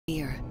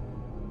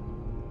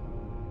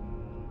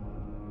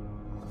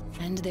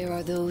And there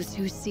are those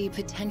who see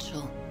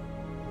potential.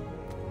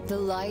 The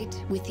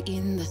light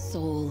within the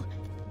soul.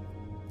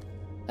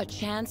 A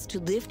chance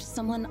to lift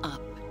someone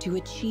up to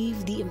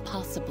achieve the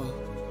impossible.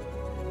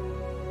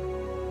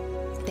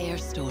 Their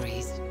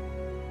stories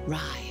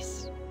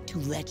rise to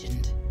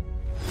legend.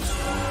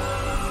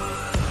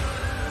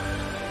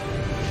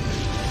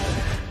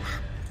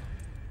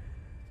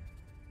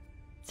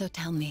 So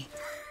tell me,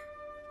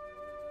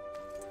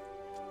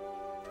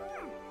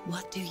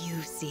 what do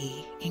you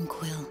see in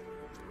Quill?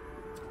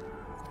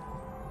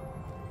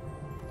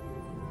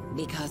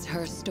 Because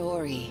her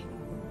story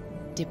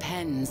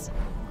depends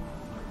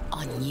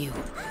on you.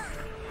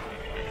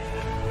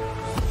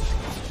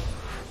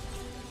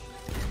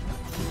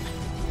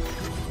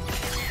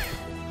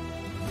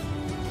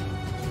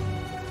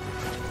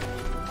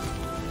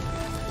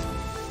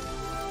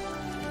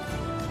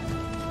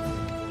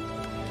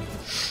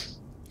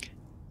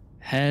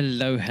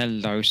 Hello,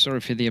 hello. Sorry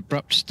for the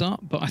abrupt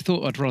start, but I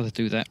thought I'd rather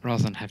do that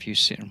rather than have you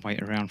sit and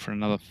wait around for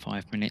another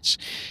 5 minutes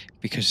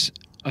because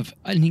of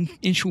an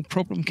initial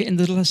problem getting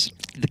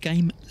the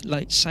game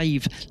like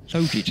save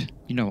loaded.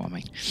 You know what I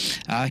mean.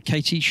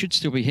 Katie should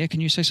still be here. Can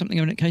you say something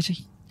on it, Katie?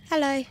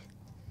 Hello.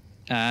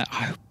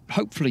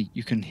 Hopefully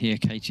you can hear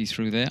Katie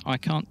through there. I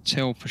can't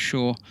tell for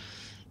sure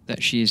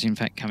that she is in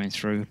fact coming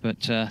through,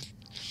 but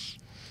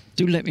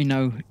do let me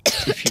know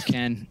if you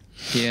can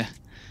hear.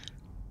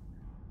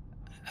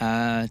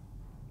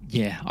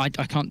 Yeah, I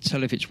can't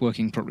tell if it's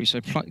working properly, so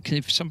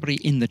if somebody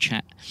in the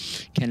chat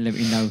can let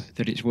me know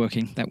that it's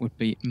working, that would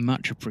be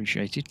much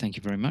appreciated. Thank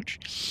you very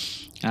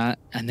much.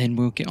 And then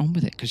we'll get on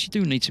with it, because you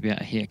do need to be able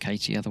to hear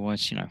Katie,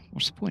 otherwise, you know,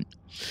 what's the point?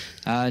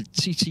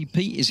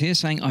 CTP is here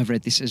saying, I've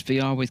read this as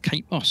VR with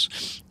Kate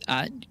Moss.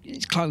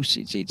 It's close,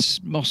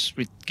 it's Moss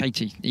with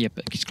Katie, yeah,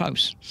 but it's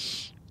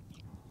close.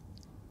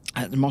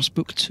 The Moss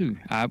Book 2.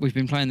 We've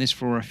been playing this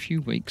for a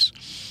few weeks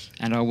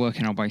and are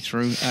working our way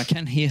through.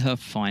 Can hear her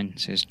fine,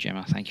 says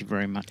Gemma. Thank you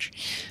very much.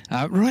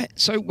 Right,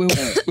 so we'll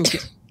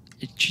get...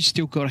 She's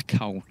still got a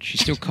cold.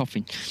 She's still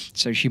coughing,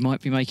 so she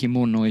might be making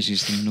more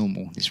noises than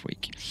normal this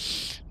week.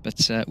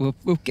 But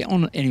we'll get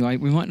on anyway.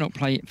 We might not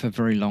play it for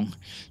very long,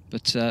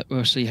 but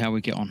we'll see how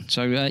we get on.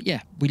 So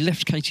yeah, we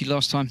left Katie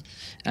last time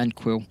and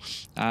Quill.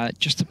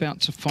 Just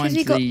about to find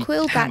the hammer. Because we got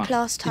Quill back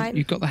last time.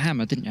 You got the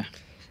hammer, didn't you?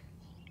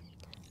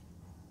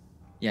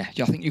 Yeah,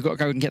 I think you've got to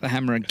go and get the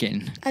hammer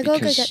again. I got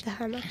to go get the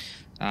hammer.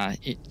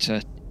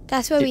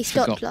 That's where we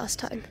stopped last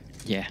time.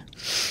 Yeah.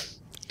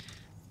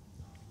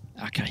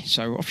 Okay,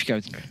 so off you go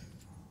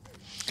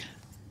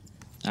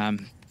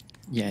then.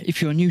 Yeah,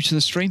 if you're new to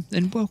the stream,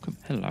 then welcome.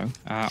 Hello,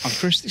 I'm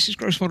Chris, this is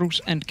Gross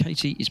Models, and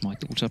Katie is my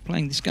daughter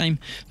playing this game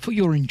for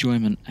your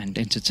enjoyment and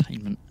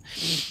entertainment.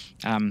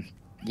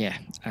 Yeah,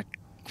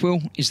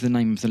 Quill is the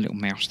name of the little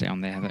mouse down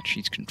there that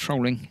she's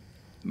controlling.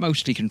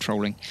 Mostly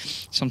controlling,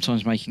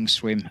 sometimes making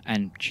swim,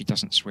 and she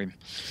doesn't swim.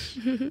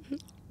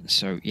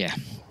 So yeah,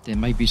 there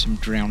may be some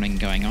drowning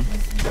going on.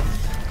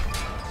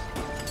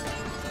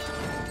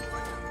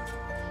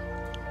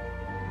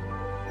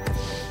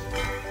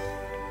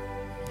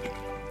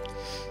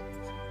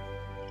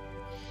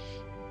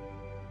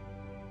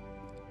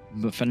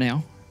 But for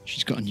now,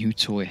 she's got a new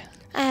toy.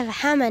 I have a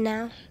hammer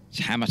now. It's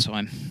hammer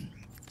time.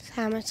 It's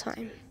hammer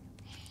time.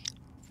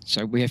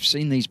 So we have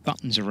seen these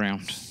buttons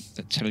around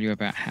that tell you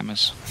about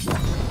hammers.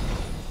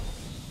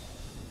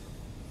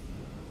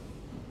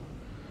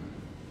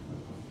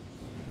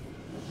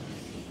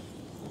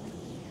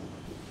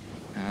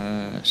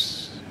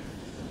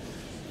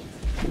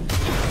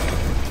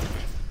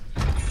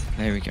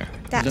 There we go.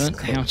 Learn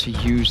how to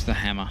use the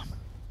hammer.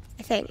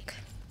 I think.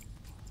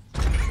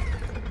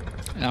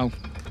 Oh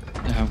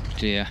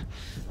dear.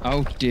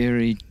 Oh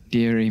dearie,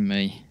 dearie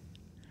me.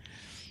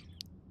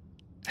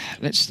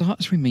 Let's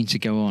start as we mean to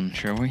go on,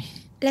 shall we?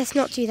 Let's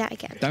not do that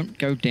again. Don't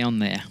go down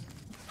there.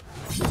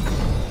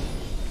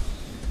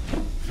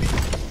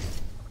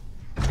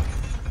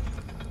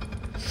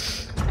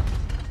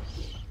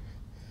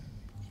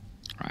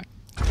 Right.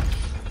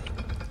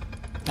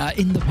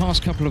 In the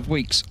past couple of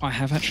weeks, I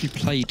have actually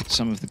played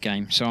some of the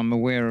game, so I'm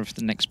aware of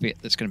the next bit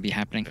that's going to be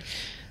happening.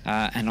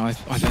 And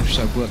I've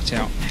also worked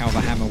out how the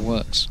hammer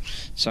works.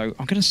 So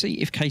I'm going to see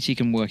if Katie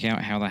can work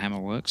out how the hammer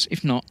works.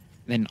 If not,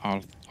 then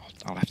I'll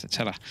have to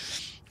tell her.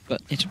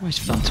 But it's always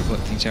fun to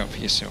work things out for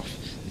yourself.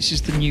 This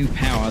is the new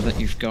power that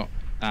you've got.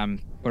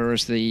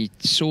 Whereas the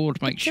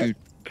sword makes you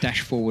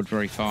dash forward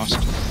very fast.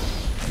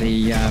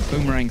 The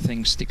boomerang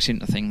thing sticks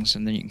into things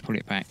and then you can pull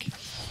it back.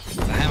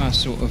 The hammer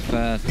sort of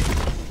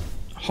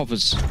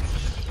hovers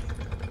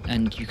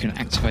and you can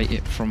activate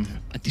it from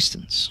a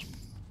distance.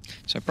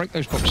 So break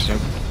those boxes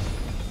open.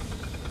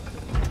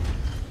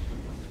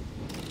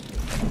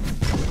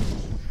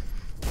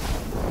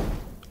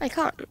 I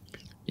can't.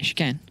 Yes, you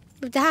can.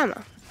 With the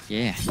hammer?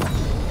 Yeah.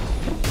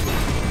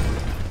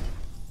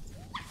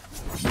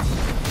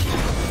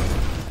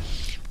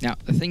 Now,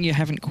 the thing you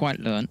haven't quite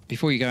learnt,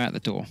 before you go out the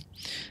door,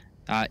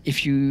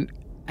 if you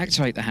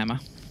activate the hammer,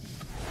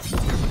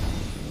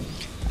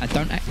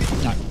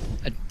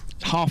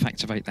 half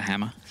activate the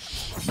hammer,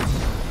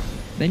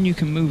 then you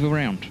can move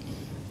around.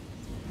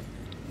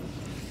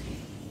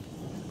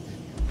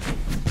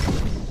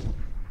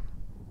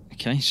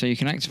 Okay, so you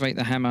can activate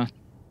the hammer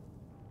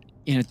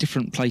in a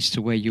different place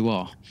to where you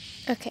are.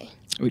 Okay.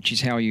 Which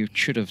is how you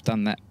should have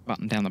done that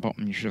button down the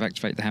bottom. You should have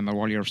activated the hammer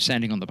while you're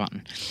standing on the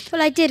button.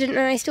 Well, I didn't, and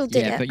I still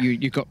did it. Yeah, but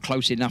you got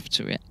close enough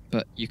to it.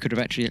 But you could have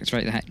actually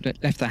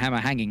activated left the hammer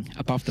hanging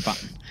above the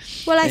button.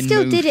 Well, I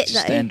still did it,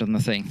 though. Stand on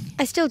the thing.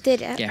 I still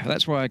did it. Yeah,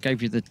 that's why I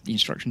gave you the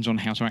instructions on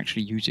how to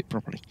actually use it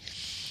properly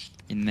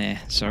in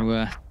there.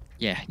 So,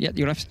 yeah,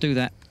 you'll have to do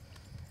that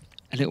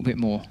a little bit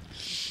more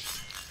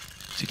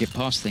to get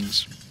past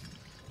things.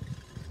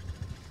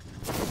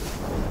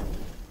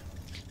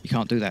 You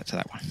can't do that to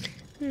that one.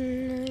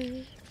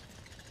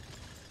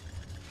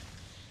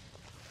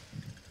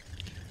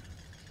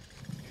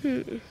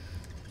 No.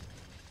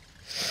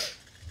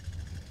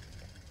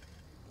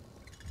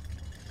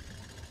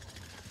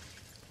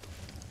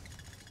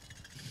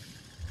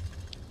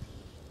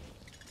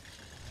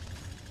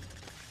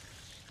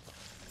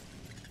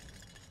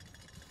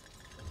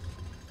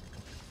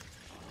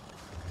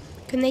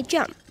 Can they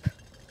jump?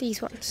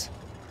 These ones?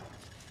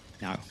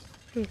 No.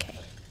 Okay.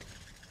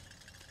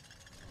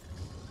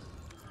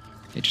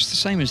 They're just the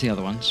same as the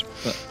other ones,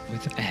 but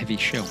with a heavy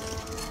shell.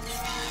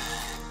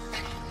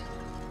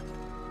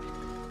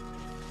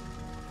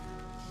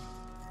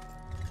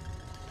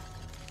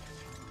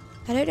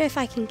 I don't know if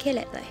I can kill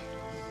it, though.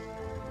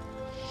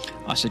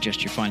 I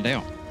suggest you find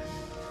out.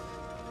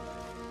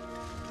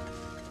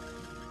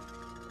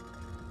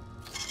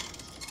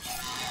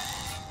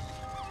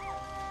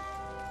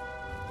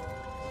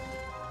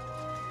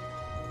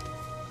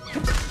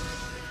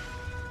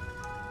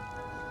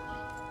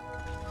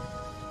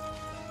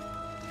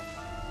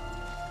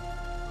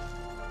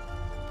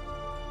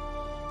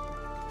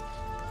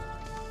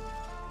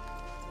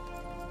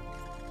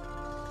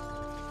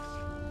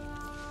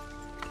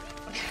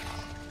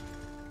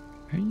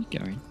 Where are you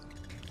going?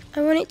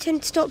 I want it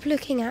to stop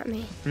looking at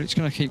me. But it's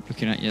going to keep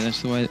looking at you.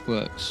 That's the way it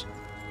works.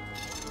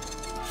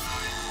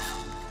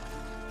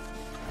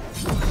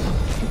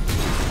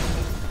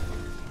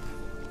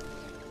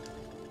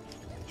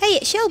 Hey,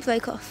 its shell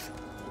broke off.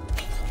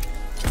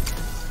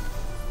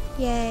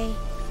 Yay.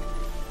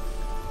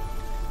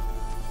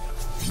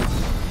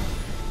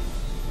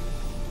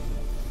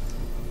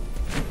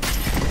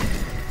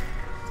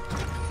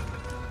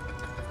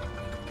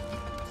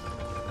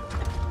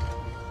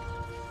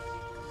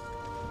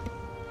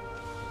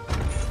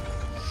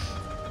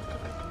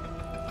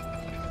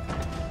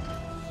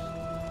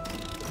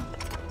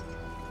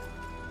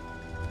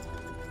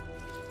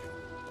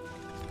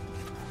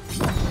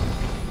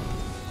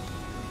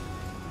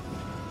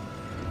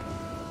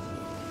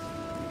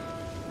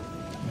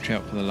 Watch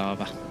out for the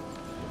lava.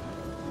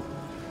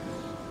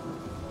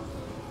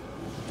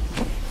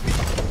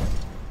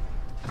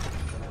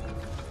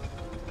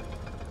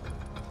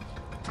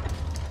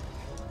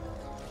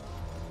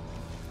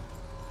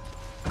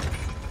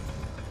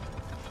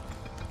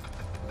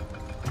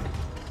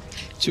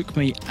 It took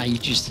me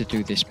ages to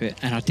do this bit,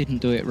 and I didn't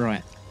do it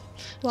right.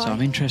 Why? So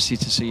I'm interested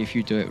to see if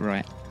you do it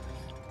right.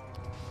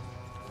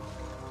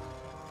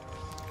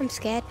 I'm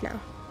scared now.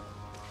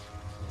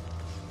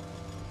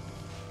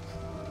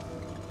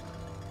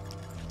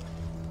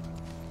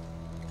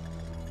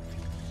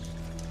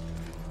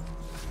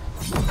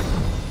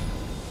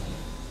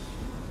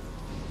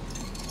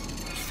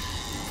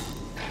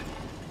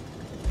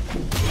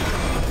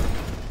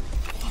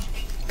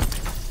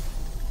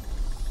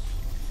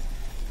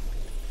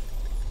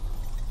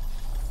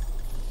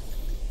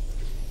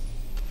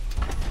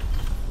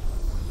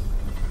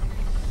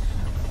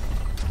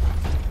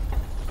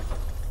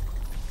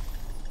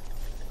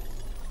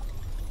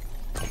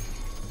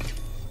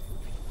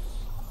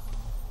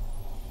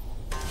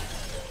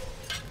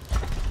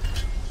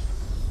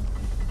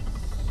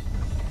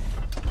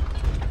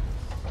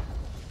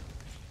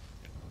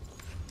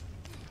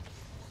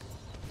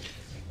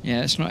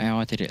 Yeah, that's not how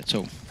I did it at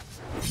all.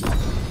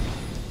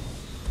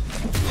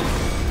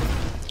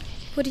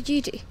 What did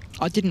you do?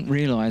 I didn't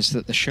realise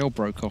that the shell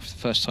broke off the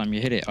first time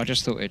you hit it. I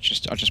just thought I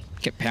just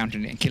kept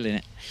pounding it and killing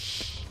it.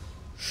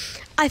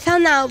 I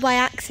found that out by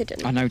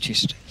accident. I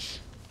noticed.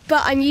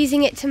 But I'm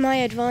using it to my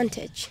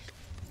advantage.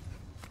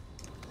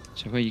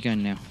 So where are you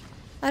going now?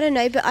 I don't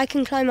know, but I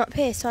can climb up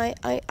here, so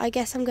I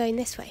guess I'm going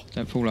this way.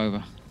 Don't fall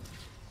over.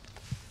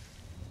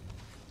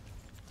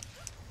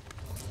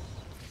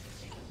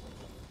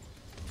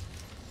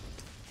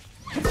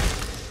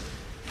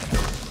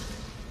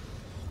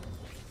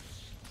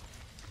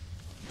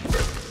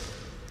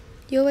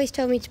 You always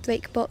tell me to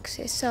break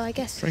boxes, so I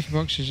guess Breaking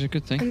boxes is a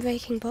good thing. I'm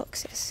breaking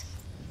boxes.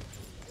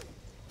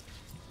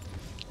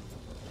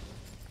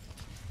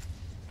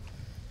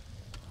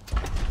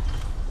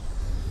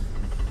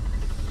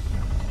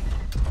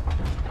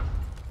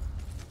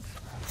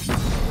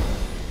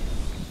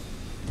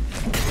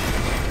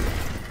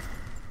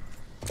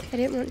 I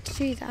didn't want to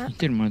do that. You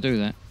didn't want to do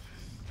that.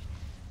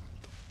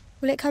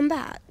 Will it come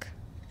back?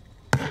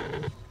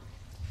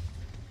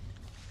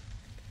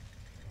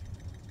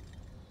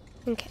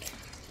 Okay.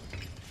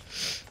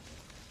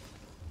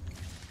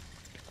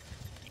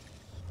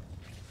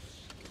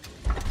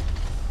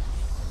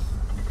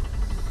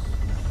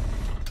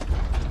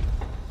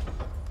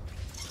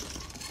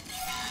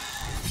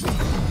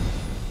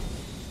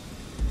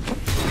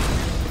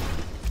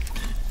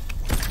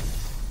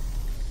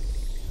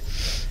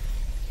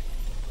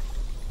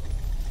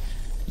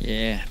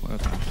 Yeah, well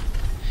done.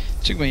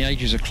 Took me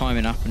ages of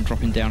climbing up and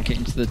dropping down,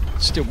 getting to the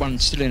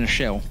still in a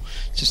shell,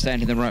 to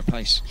stand in the right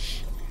place.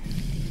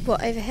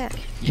 What, over here?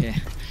 Yeah.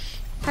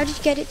 How did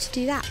you get it to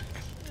do that?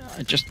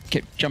 I just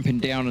kept jumping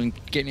down and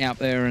getting out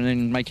there, and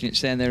then making it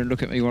stand there and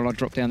look at me while I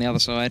dropped down the other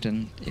side,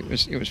 and it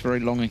was very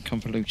long and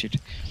convoluted.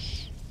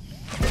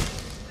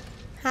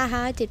 Haha,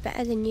 I did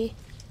better than you.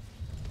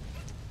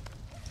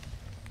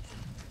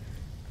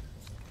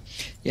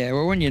 Yeah,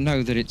 well, when you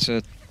know that it's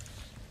a,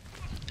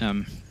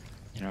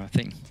 a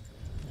thing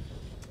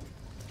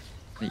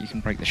that you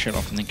can break the shell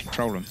off and then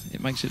control them,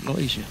 it makes it a lot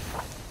easier.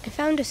 I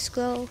found a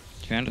scroll.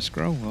 You found a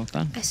scroll, well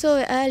done. I saw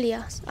it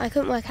earlier. I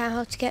couldn't work out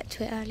how to get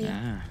to it earlier.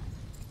 Ah.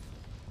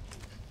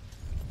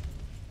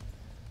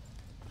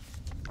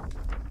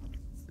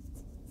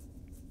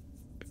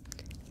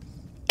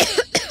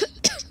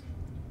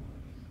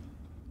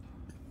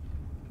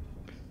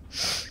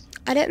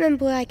 I don't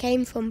remember where I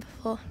came from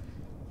before.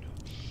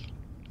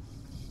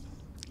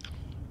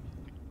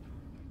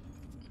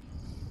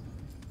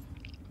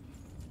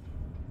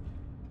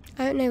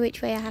 I don't know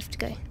which way I have to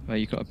go. Well,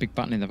 you've got a big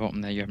button in the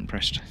bottom there you haven't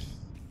pressed.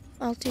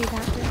 I'll do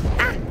that.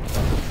 Ah!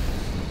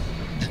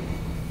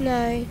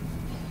 No.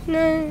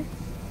 No.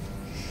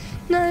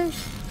 No.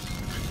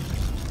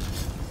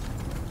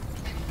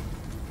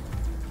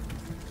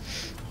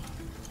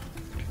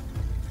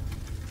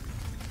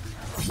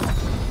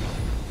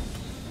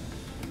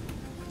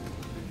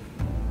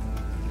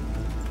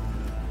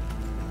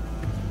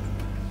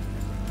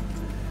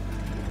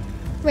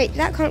 Wait,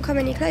 that can't come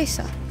any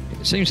closer.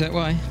 It seems that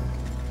way.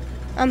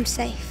 I'm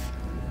safe.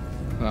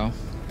 Well,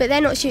 But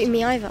they're not shooting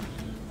me either.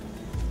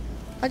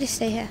 I'll just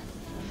stay here.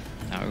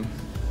 no.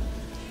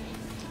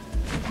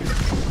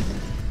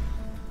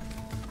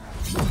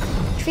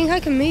 Do you think I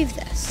can move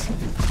this?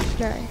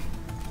 No.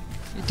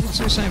 It did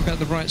say something about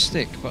the right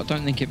stick, but I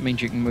don't think it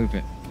means you can move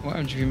it. What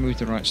happens if you move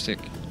the right stick?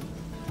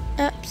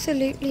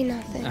 Absolutely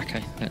nothing.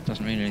 Okay, that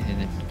doesn't mean anything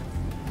then.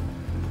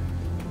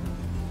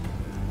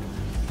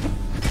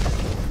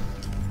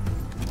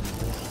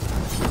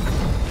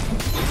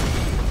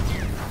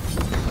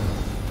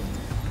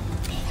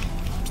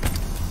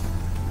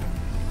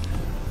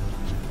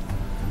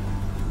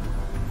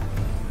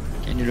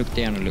 Can you look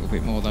down a little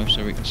bit more though,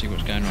 so we can see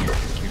what's going on?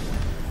 Thank you.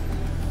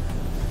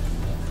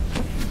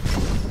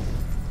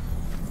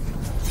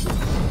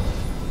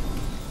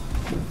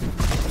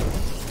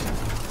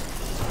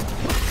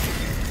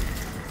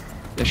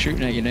 They're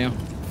shooting at you now.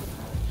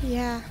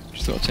 Yeah.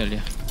 Just thought I'd tell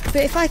you. But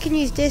if I can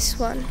use this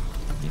one,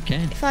 You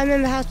can. if I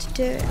remember how to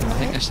do it, I think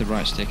right, that's the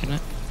right stick, isn't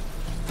it?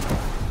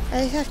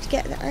 I just have to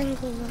get the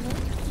angle right.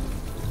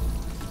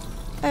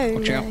 Oh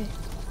Watch no. out.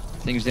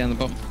 Things down the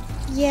bottom.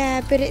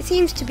 Yeah, but it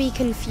seems to be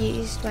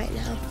confused right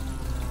now.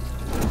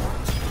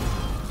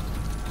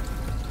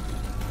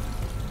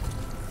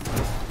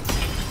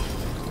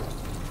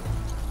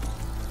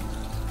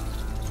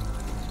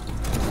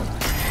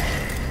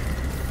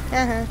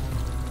 Uh-huh.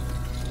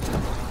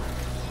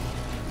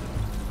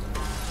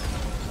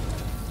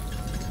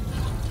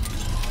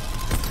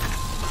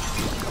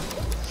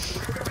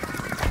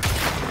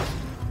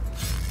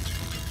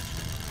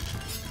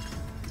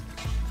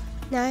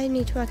 Now I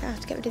need to work out how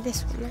to get rid of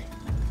this one though.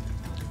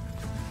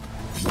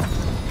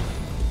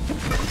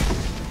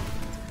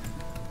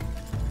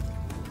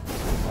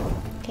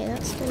 Okay,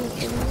 that's still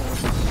looking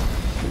weird.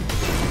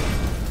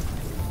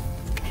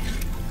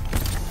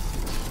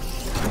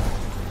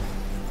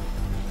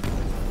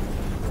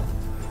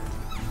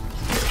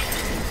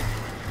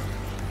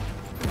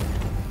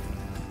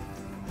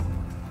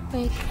 I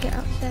need to get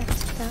up there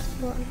to that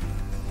one.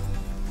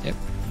 Yep,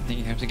 I think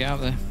you have to get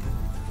out there.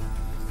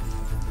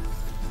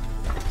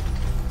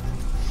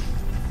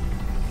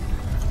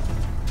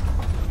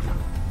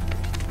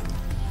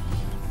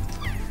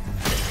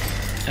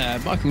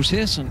 Michael's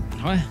here, so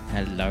hi,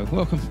 hello,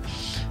 welcome.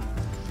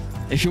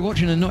 If you're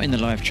watching and not in the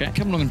live chat,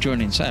 come along and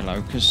join in, say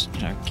hello, because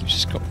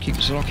keeps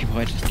us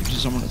occupied, gives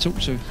us someone to talk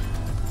to.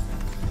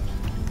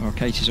 Or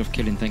Katie's off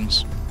killing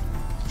things.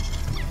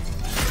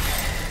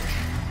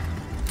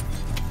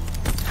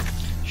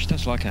 She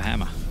does like a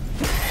hammer.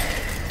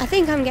 I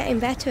think I'm getting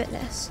better at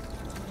this.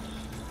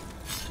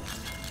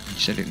 You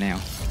said it now.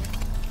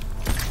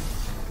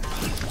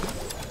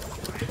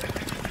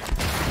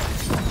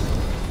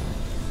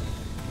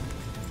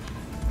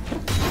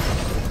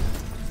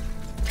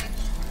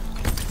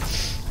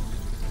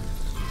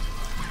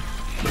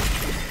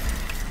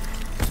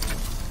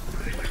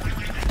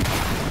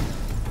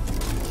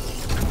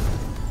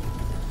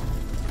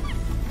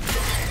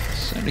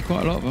 Certainly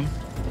quite a lot of them.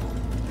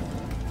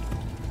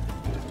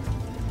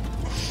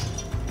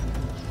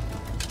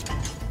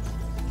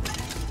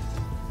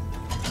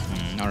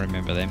 I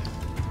remember them.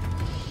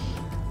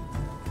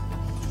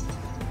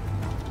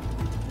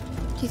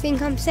 Do you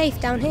think I'm safe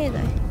down here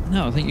though?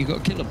 No, I think you've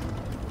got to kill them.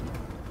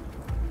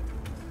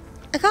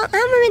 I can't. How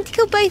am I meant to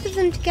kill both of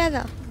them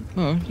together?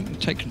 Well, you can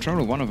take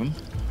control of one of them.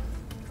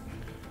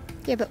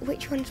 Yeah, but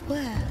which one's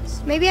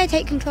worse? Maybe I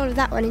take control of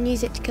that one and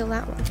use it to kill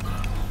that one.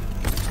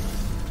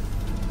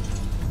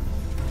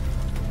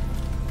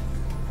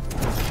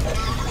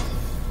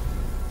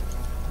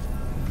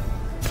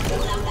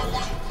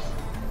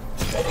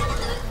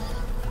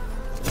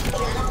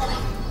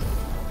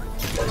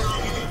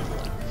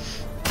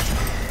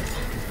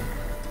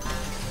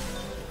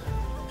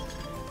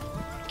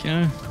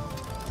 Go.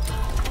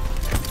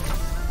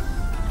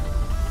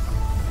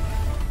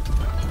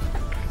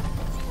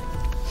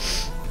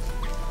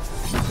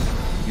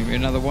 Give me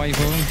another wave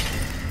of them.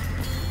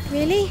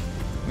 Really?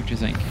 What do you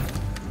think?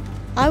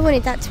 I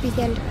wanted that to be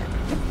the end of it.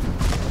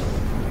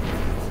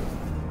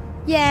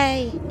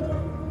 Yay!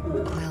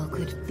 Quill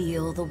could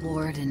feel the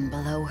warden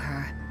below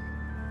her.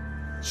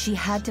 She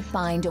had to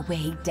find a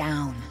way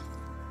down.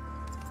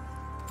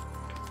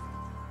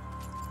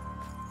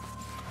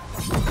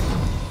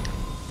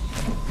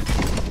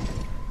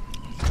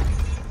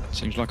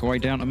 Seems like a way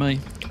down to me.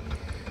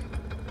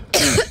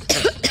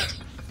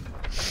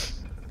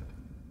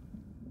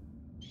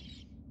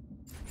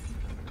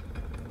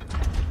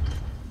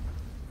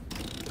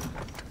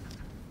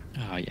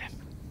 Oh, yeah.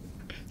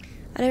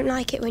 I don't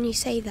like it when you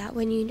say that,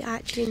 when you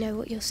actually know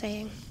what you're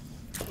saying.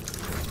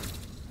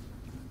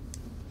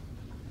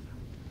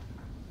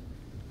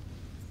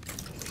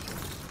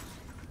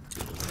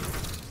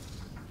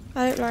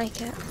 I don't like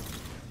it.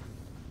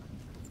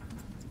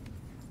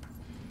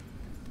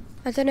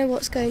 I don't know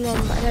what's going on,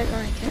 but I don't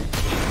like it.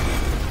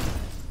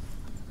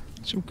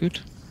 It's all good.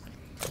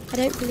 I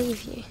don't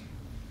believe you.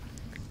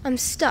 I'm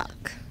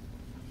stuck.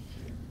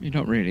 You're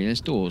not really.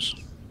 There's doors.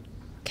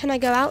 Can I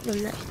go out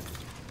them though?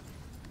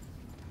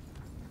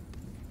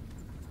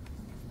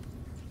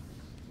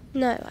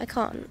 No, I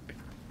can't.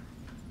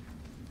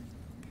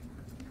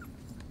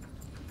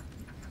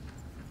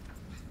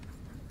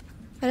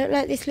 I don't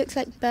like this. Looks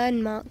like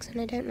burn marks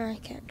and I don't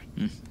like it.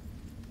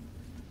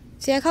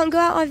 See, I can't go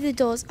out either the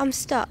doors. I'm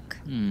stuck.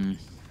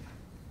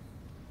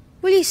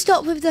 Will you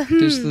stop with the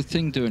Does the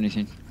thing do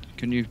anything?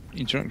 Can you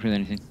interact with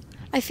anything?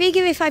 I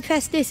figure if I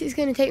press this, it's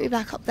going to take me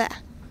back up there.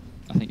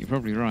 I think you're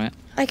probably right.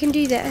 I can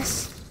do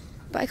this,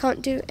 but I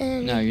can't do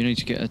any. No, you need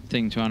to get a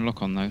thing to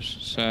unlock on those.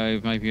 So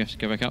maybe you have to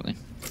go back up then.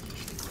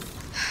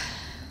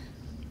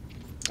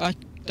 I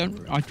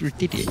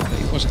did it, but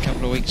it was a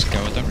couple of weeks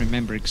ago. I don't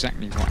remember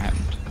exactly what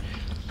happened.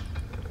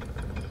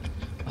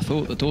 I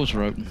thought the doors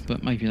were open,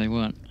 but maybe they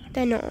weren't.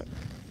 They're not.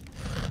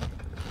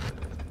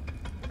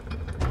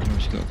 You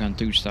just got to go and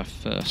do stuff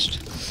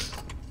first.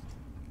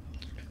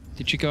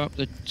 Did you go up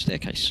the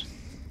staircase?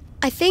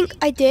 I think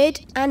I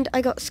did, and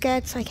I got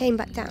scared, so I came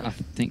back down. I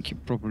think you're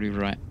probably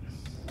right.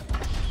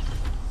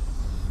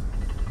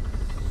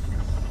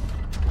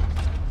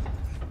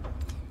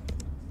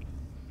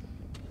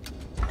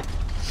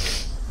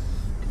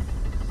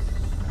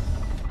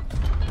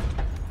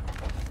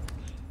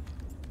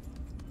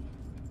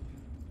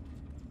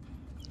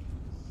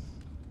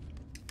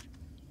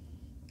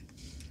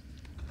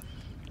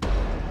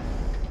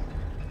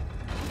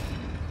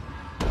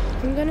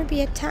 I'm gonna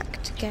be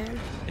attacked again.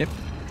 Yep.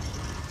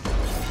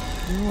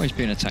 You're always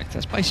being attacked.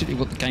 That's basically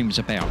what the game is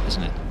about,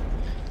 isn't it?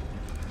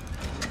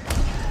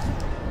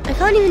 I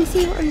can't even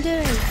see what I'm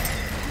doing.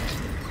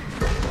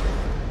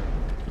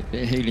 A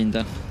bit of healing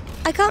done.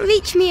 I can't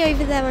reach me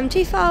over there. I'm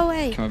too far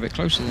away. Come a bit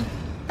closer then.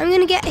 I'm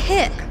gonna get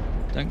hit.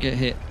 Don't get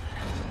hit.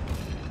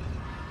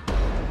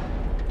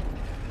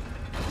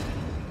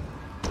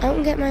 I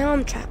won't get my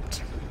arm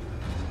trapped.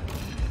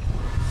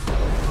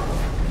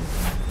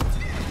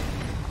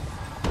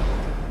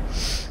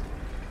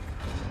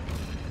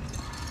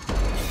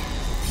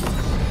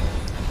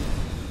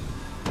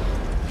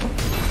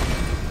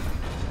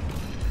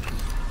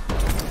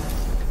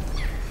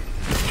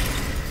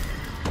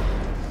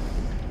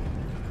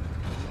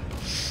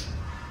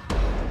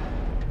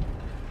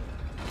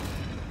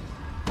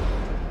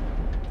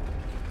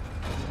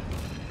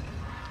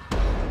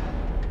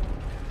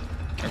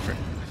 Go for it.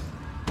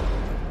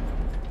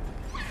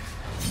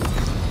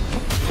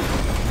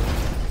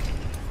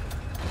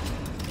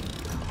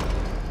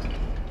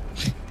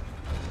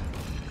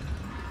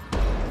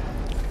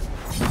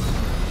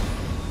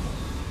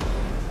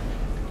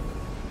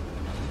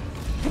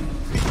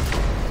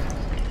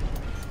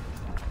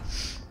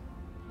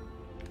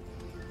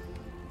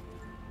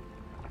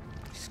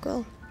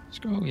 Scroll.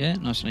 Scroll, yeah,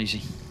 nice and easy.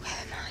 Where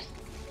am I?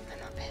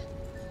 I'm up here.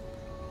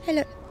 Hey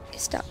look,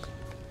 it's stuck.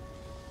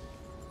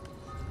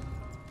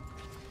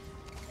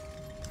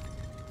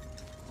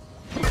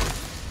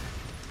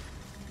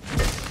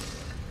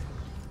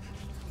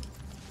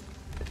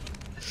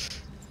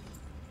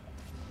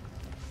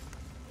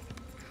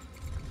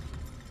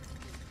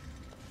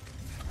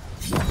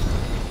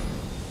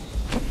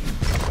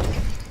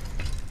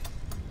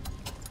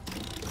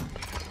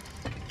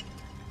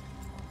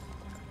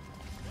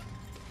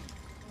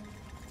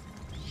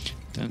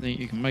 Don't think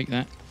you can make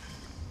that.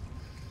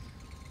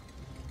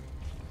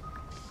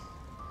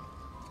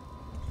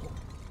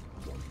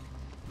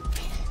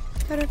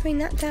 How do I bring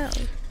that down?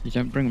 You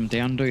don't bring them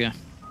down, do you?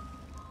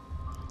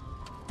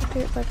 I do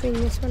it by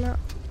bringing this one up.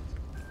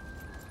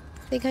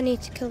 I think I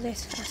need to kill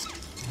this first.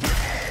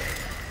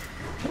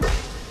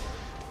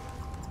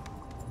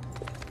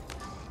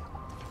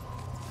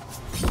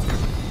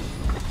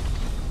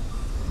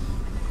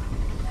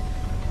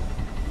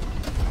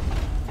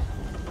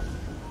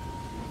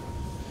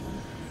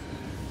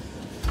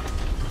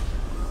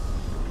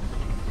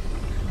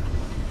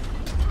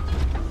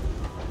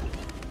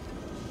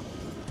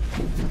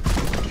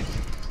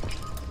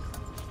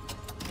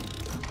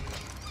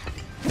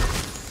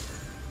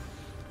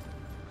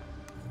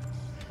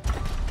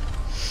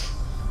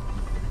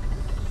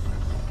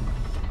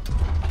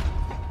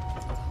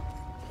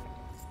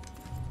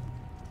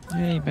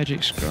 Yay,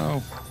 magic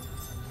scroll.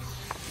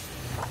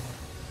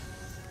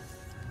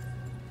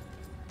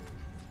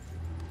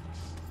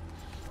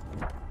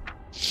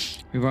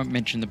 We won't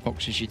mention the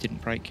boxes you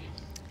didn't break.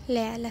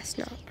 Yeah, let's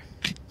not.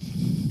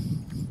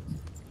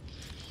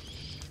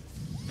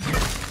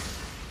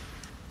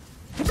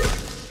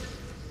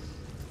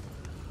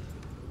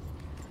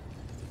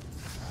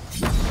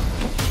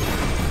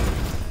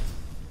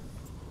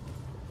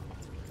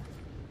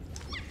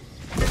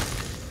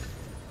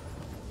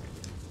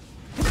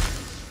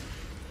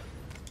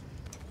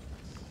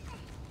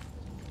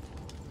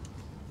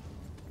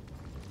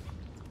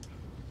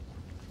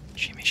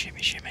 Shimmy,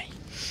 shimmy, shimmy.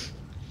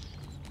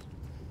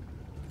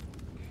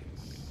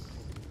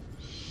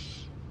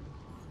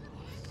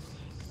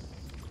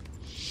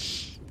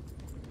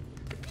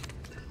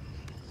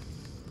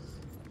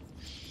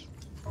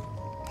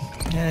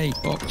 Yay,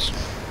 box.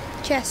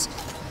 Chest.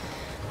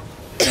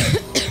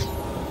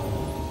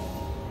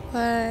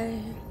 Whoa.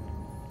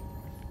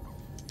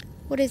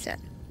 What is it?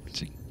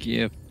 It's a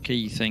gear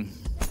key thing.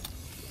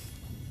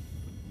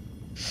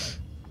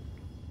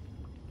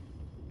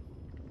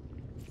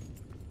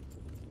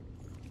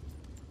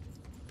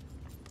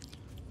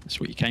 That's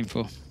what you came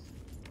for.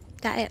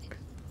 That it?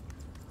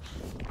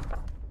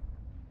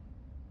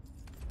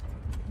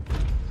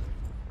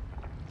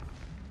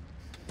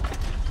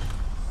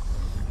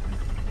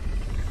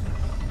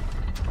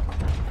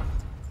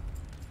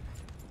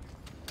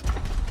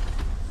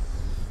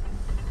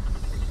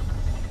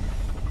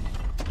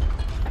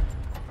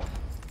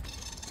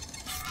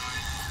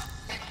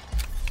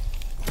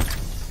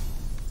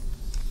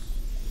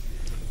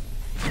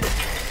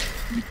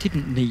 You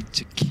didn't need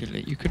to kill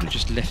it. You could have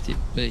just left it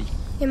be.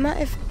 It might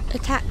have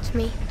attacked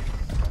me.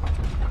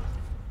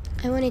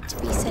 I wanted to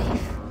be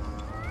safe.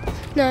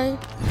 No.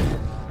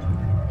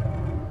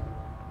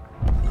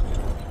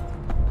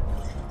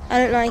 I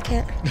don't like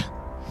it.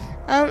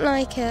 I don't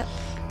like it.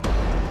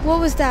 What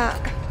was that?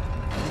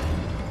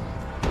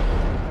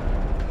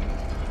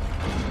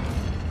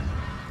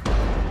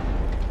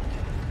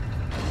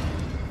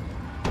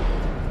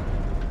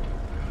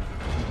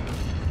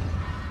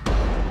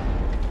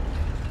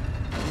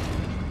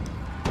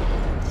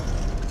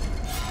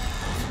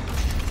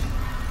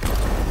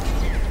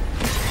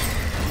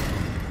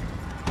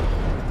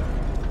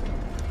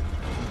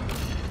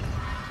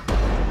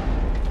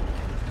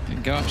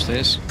 Go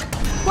upstairs.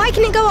 Why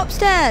can it go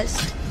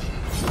upstairs?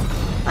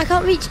 I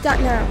can't reach that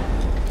now.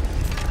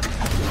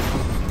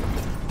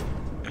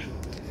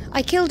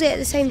 I killed it at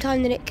the same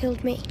time that it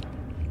killed me.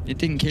 It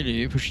didn't kill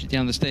you, it pushed you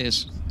down the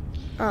stairs.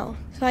 Oh,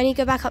 so I need to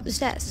go back up the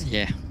stairs.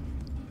 Yeah.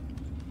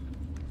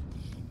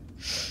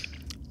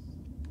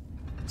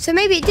 So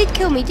maybe it did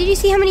kill me. Did you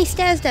see how many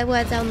stairs there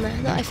were down there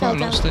that I fell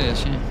Quite a lot down? of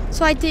stairs, yeah.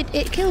 So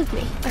it killed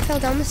me. I fell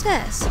down the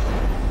stairs.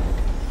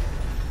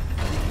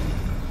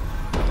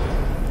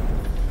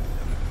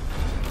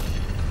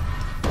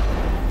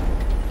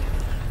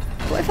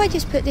 What if I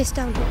just put this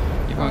down here?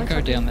 You won't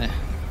go down there.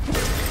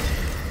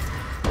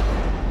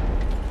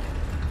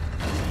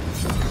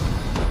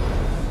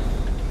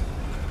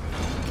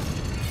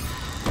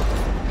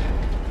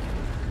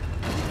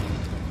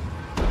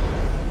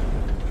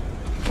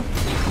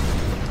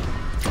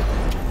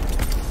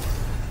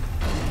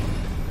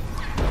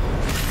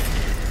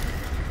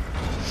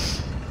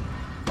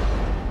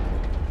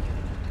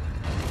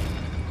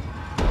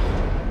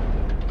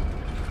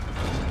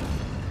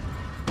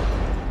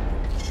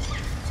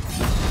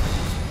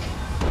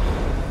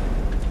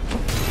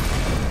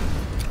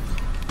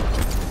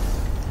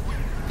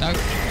 No.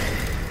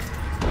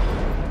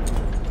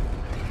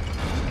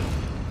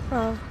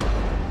 Oh.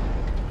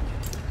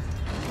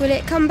 Will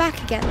it come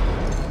back again?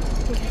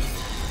 Okay.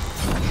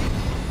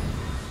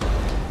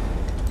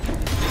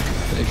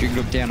 But if you can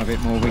look down a bit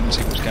more, we can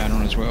see what's going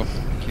on as well.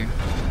 Thank you.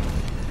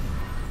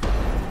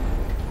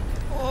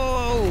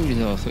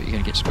 Oh, I thought you were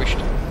going to get squished.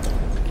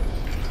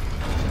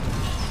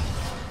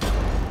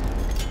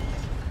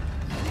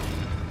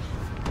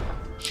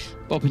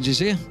 Bobbins is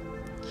here.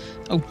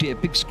 Oh dear,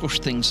 big squash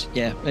things.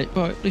 Yeah, but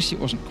at least it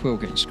wasn't Quill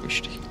getting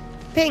squished.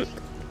 Pink.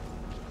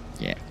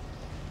 Yeah.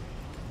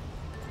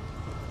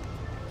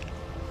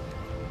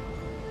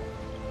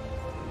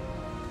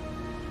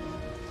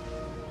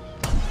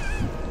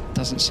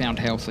 Doesn't sound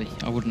healthy.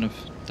 I wouldn't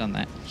have done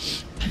that.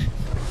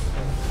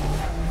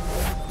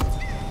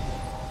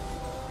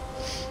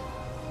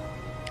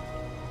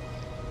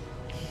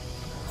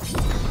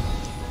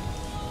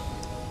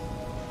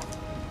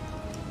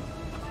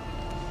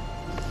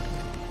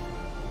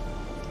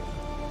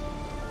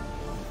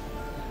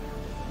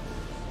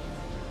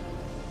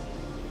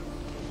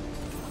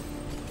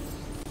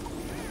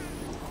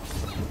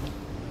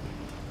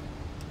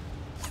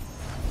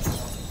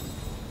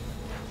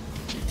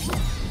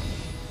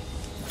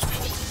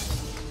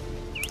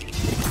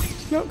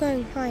 Not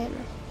going high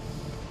enough.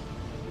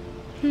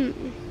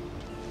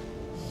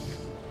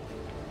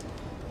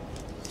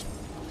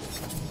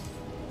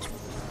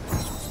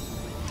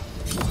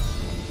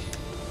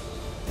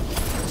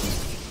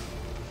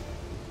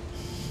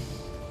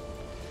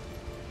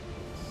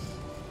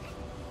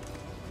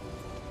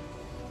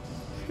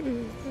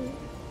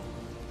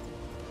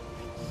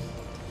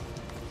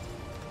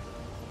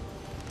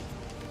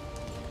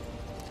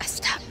 I'm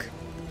stuck.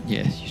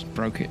 Yeah, you just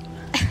broke it.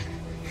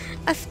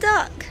 I'm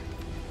stuck.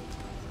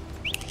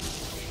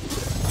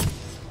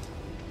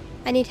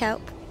 I need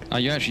help. Are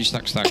you actually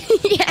stuck?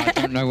 Yeah. I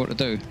don't know what to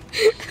do.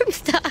 I'm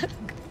stuck.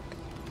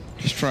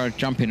 Just try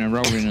jumping and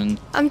rolling and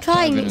I'm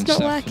trying, diving it's and not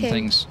stuff and working.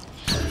 things.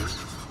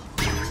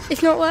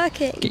 It's not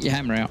working. Get your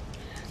hammer out.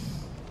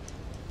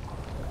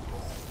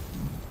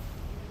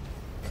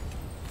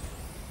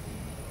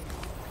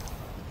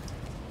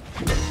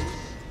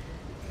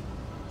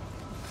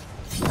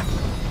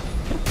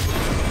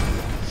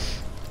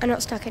 I'm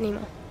not stuck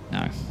anymore.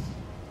 No.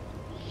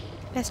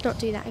 Let's not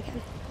do that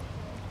again.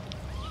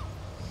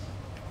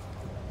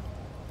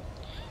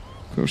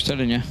 I was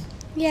telling you.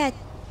 Yeah,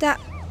 that...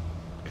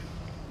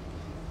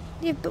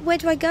 Yeah, but where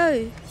do I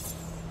go?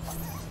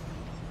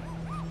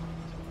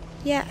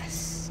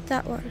 Yes,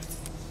 that one.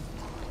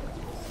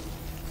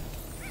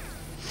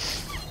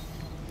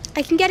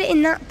 I can get it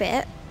in that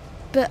bit,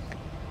 but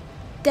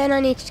then I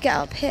need to get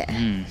up here.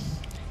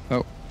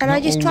 Well, And not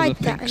I just all tried of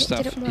the that pink and it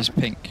stuff didn't is work.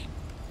 pink.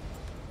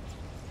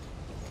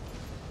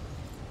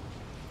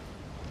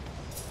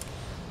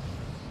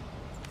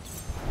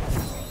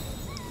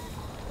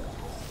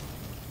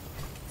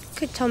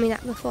 Could have told me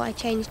that before I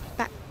changed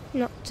back,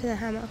 not to the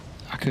hammer.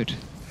 I could.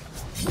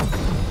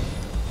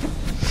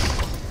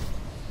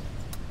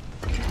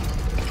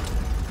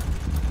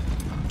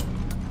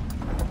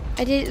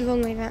 I did it the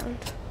wrong way round.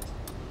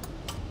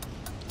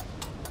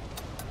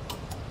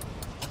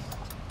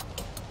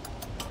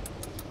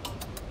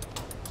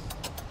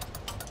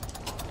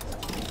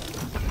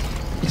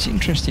 It's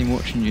interesting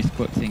watching you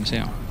work things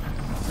out.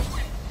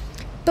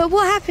 But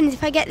what happens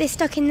if I get this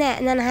stuck in there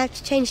and then I have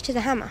to change to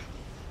the hammer?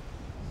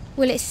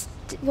 Will it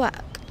work?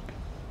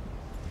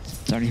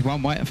 There's only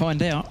one way to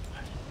find out.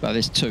 Well,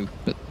 there's two,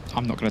 but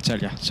I'm not going to tell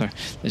you. So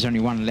there's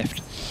only one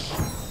left.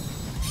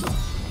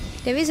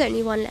 There is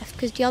only one left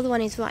because the other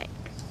one is right.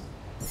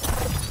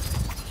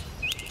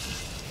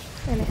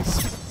 And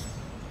it's...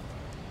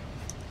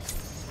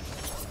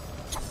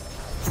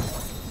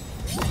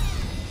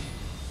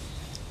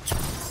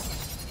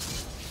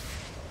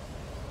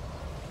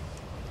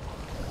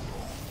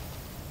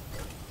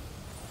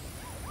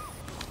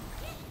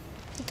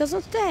 It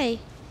doesn't stay.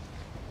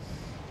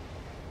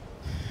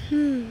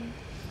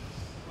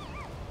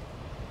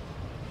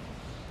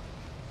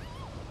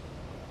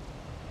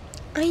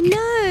 I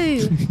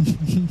know!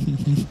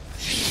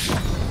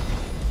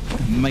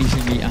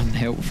 Amazingly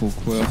unhelpful,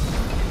 Quill.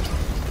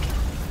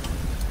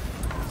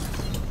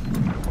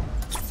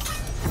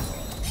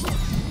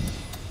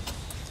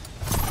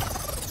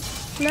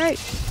 No.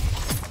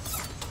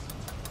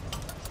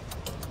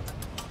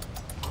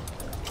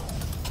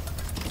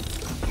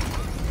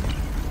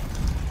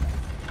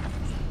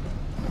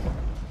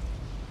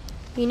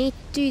 You need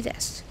to do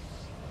this.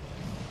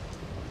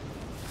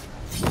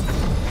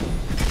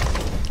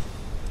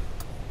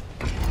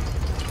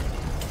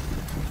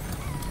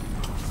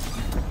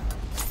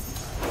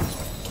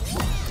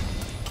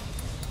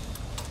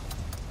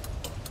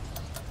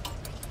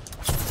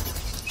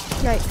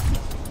 No.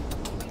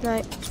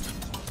 No.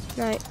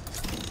 No.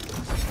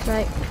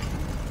 No.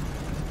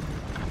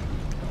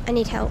 I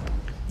need help.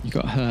 You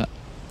got hurt.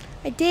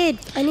 I did.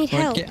 I need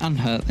Well, help. get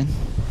unhurt then.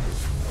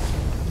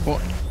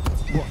 What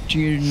do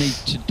you need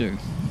to do?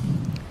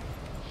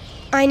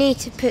 I need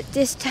to put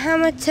this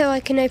hammer so I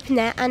can open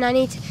there, and I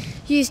need to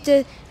use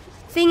the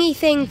thingy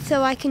thing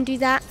so I can do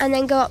that, and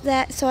then go up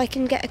there so I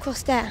can get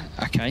across there.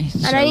 Okay.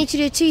 And I need to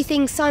do two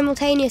things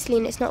simultaneously,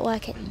 and it's not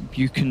working.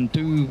 You can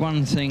do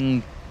one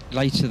thing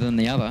later than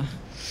the other.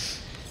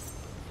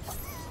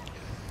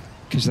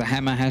 Because the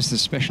hammer has the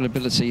special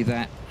ability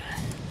that...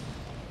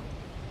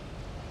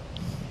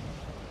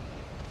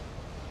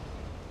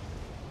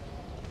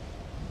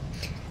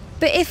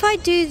 But if I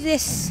do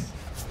this,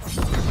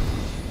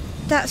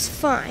 that's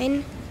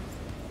fine.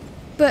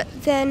 But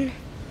then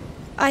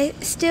I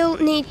still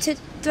need to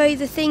throw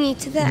the thingy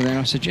to there. Well, then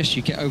I suggest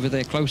you get over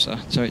there closer,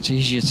 so it's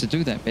easier to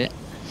do that bit.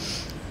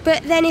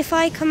 But then if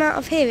I come out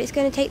of here, it's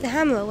going to take the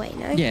hammer away,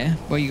 no? Yeah,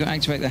 well, you've got to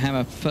activate the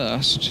hammer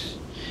first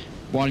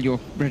while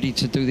you're ready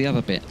to do the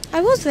other bit.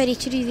 I was ready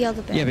to do the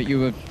other bit. Yeah, but you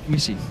were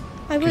missing.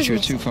 I was Because you were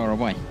missing. too far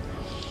away.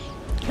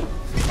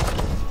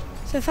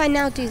 So if I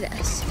now do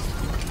this.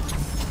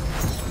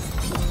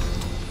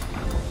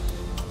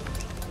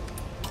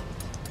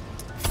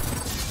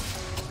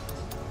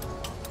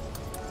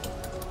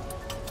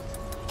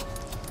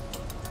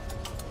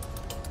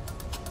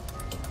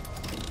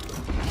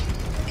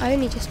 I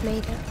only just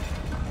made it.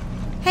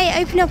 Hey,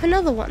 open up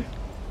another one.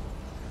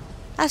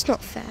 That's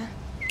not fair.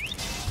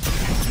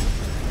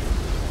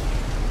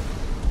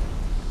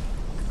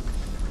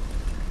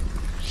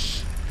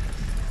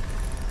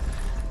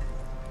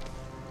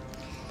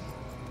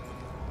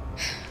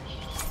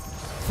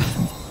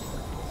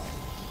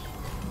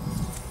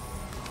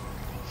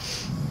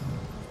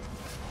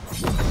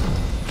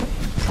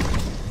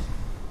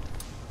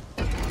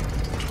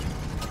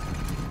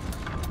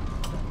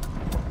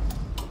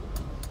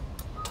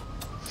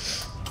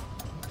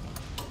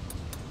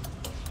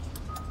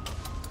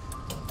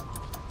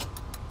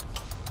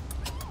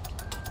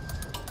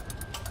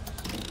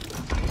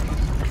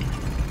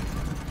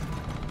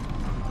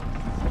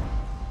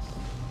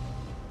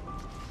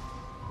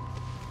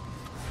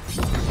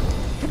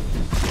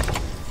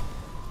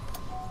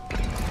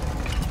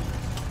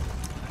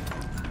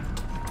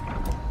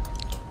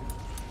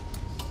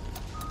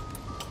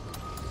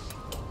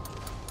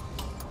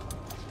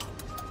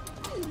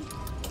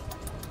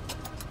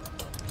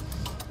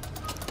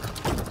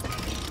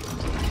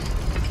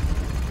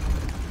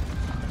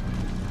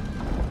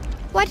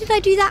 Why did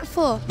I do that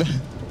for?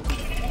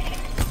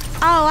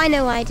 Oh, I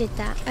know why I did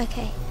that.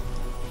 Okay.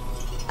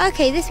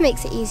 Okay, this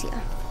makes it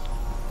easier.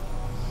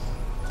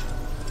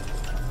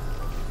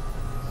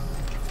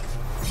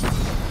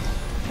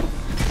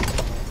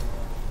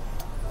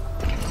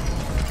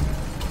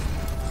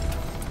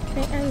 Can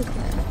I angle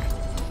it?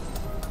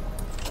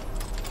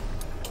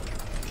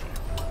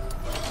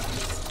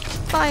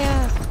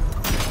 Fire!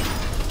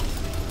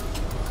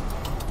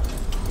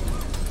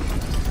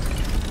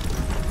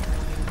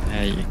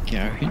 There you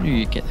go. Who knew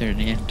you'd get there in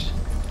the end?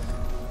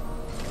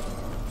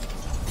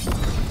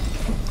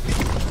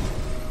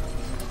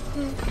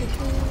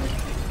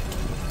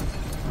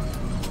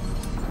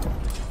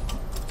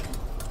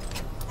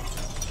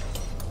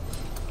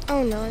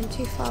 Oh no, I'm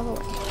too far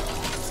away.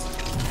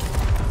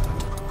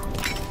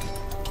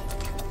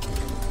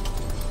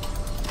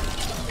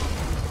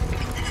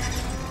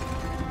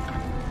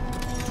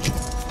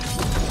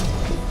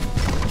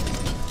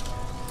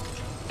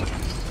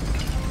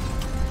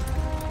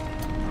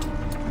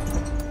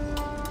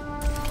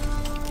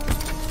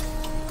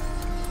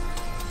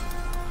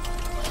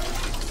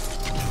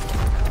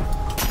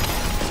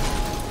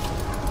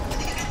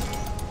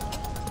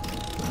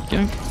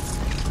 Go.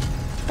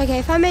 Okay,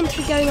 if I'm meant to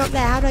be going up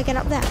there, how do I get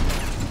up there?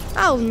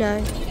 Oh no.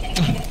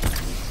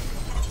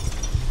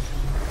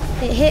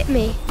 It hit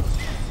me.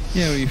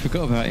 Yeah, well, you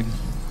forgot about him.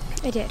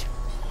 I did.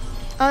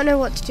 I don't know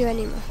what to do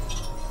anymore.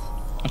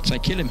 I'd say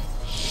kill him,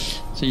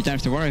 so you don't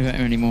have to worry about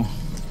him anymore.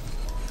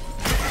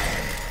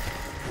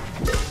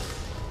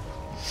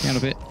 Down a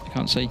bit. I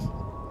can't see.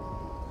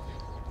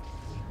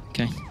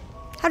 Okay.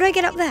 How do I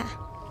get up there?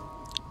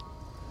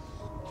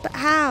 But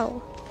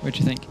how? What do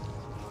you think?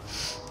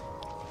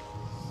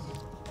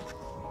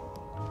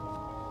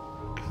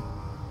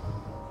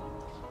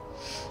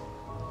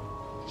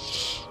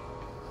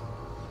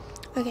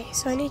 Okay,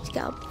 so I need to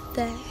get up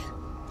there.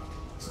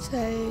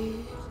 So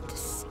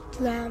this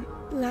ramp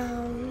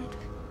round,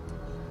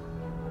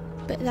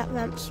 but that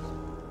ramp's,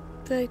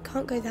 but I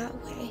can't go that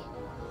way.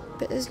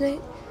 But there's no.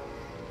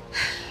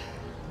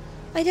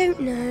 I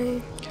don't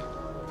know.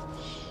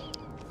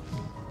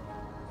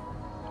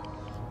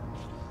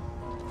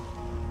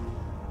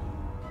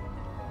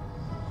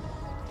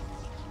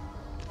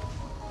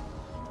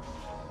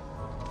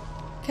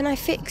 Can I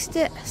fix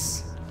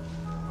this?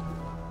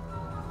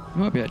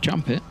 You might be able to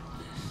jump it.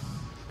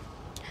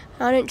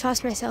 I don't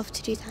trust myself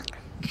to do that.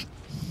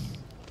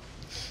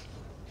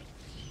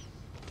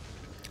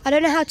 I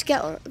don't know how to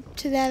get up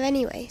to there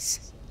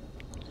anyways.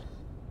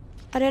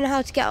 I don't know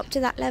how to get up to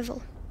that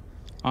level.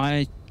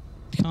 I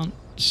can't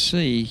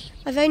see.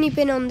 I've only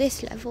been on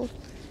this level,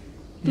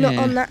 not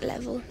on that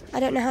level. I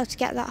don't know how to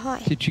get that high.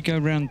 Did you go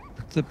round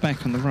the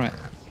back on the right?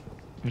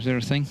 Was there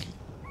a thing?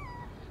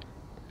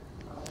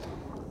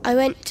 I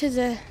went to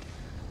the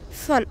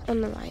front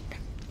on the right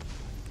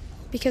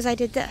because I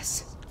did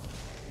this.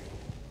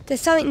 There's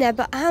something there,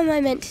 but how am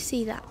I meant to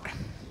see that?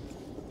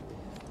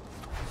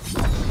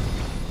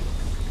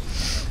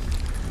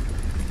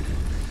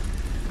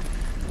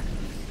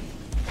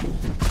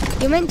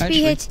 You're meant to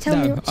be here to tell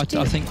me what to do.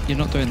 I think you're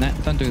not doing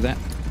that. Don't do that.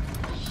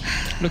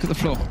 Look at the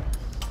floor.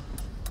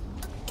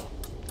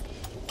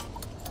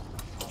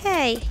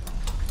 Hey,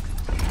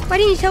 why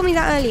didn't you tell me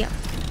that earlier?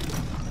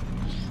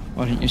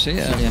 Why didn't you see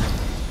it earlier?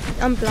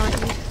 I'm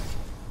blind.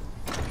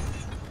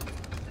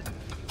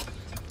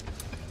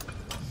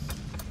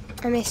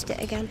 I missed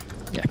it again.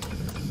 Yeah.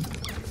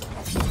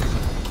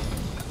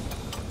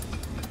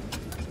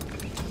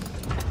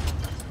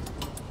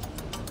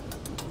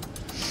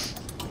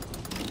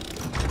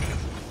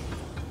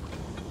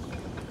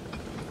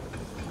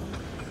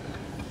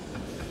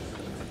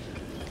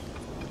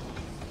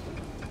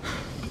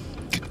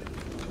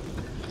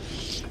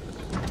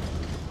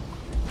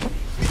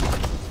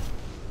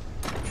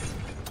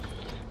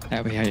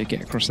 That'll be how you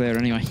get across there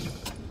anyway.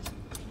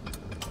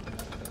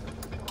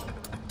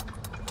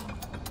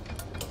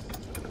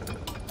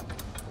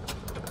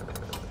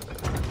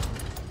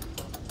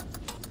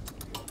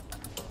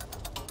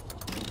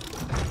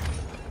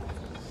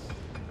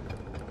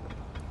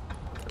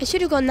 I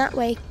should have gone that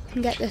way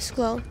and get the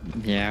scroll.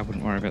 Yeah, I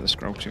wouldn't worry about the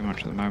scroll too much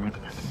at the moment.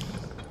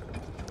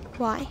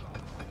 Why?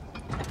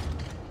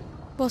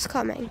 What's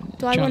coming?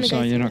 Do I want to Chances go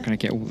are you're through not going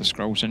to get all the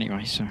scrolls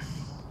anyway, so...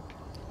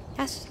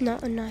 That's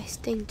not a nice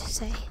thing to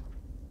say.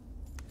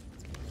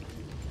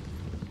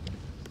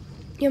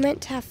 You're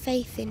meant to have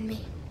faith in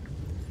me.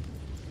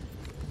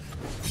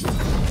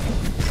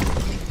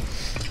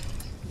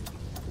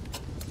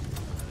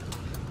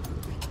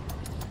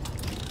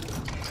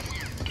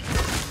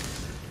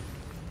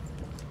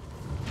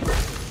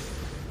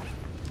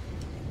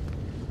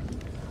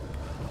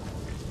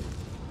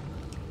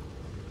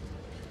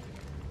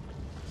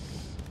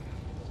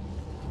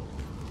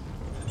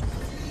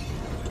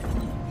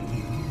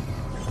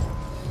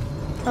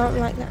 I don't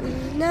like that.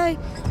 No,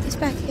 it's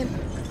back again.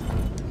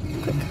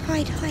 Quick,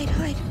 hide, hide,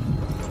 hide.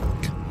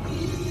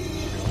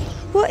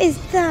 What is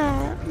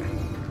that?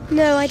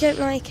 No, I don't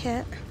like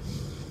it.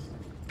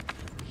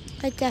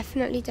 I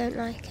definitely don't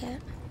like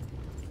it.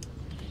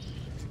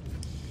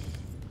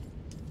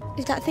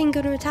 Is that thing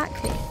going to attack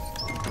me?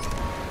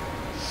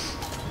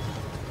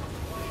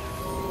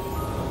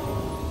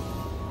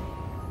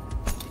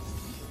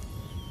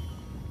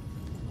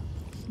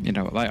 You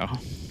know what they are.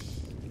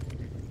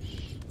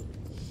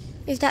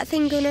 Is that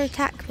thing going to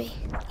attack me?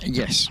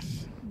 Yes.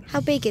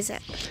 How big is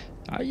it?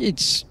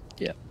 It's...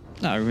 Yeah.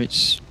 No,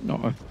 it's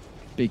not a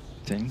big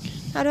thing.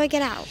 How do I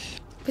get out?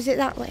 Was it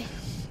that way?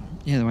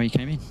 Yeah, the way you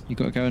came in. You've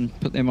got to go and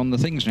put them on the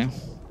things now.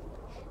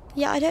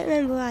 Yeah, I don't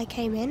remember where I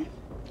came in.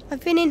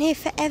 I've been in here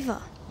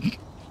forever.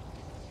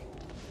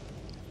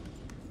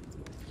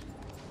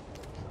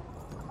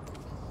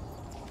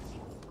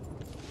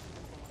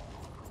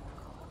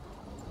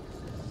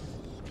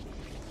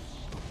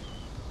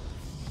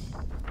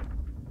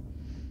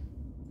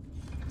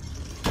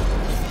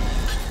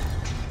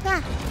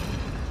 Ah,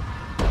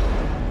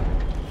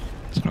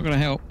 It's not going to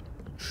help.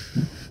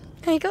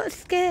 I got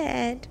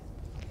scared.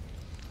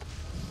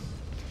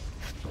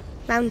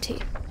 Round 2. You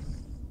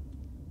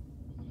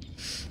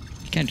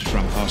can just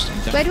run past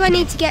them. Where do I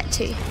need to get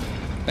to?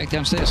 Back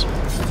downstairs.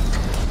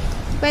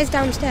 Where's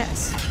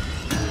downstairs?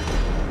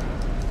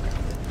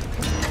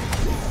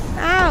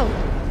 Ow!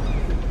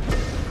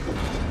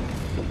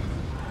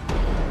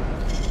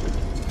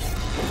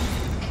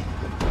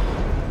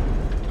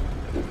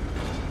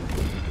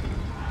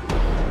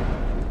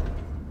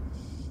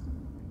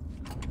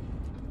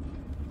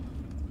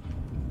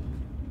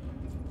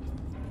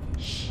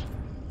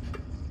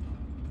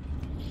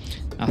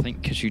 I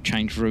think because you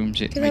changed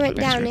rooms, it Because I made went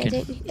it better down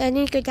it. again. I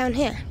need to go down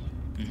here.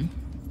 Mhm.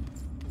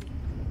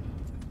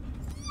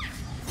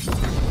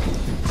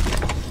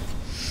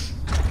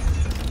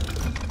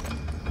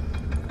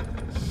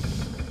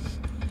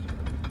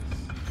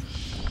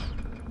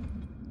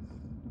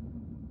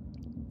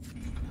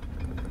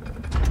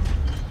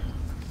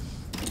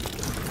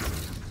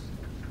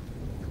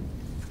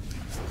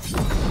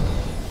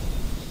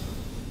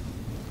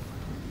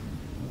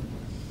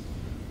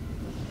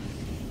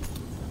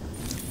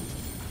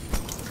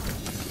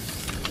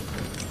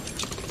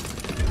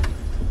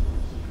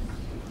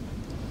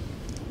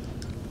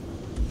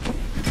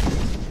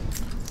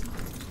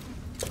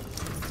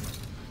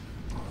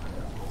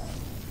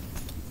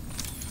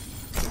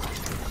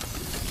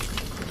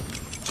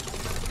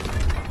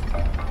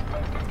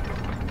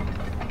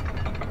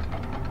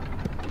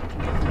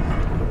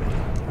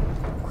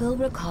 Quill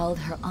recalled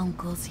her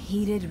uncle's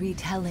heated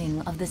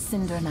retelling of the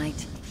Cinder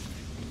Night.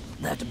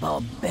 That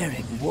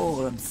barbaric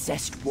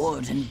war-obsessed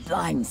warden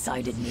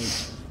blindsided me,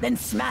 then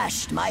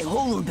smashed my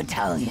whole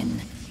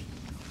battalion.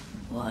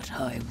 What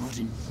I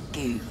wouldn't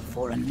give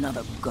for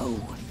another go.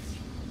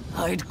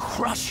 I'd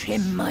crush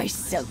him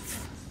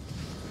myself.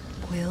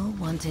 Quill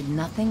wanted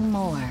nothing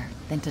more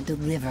than to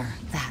deliver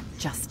that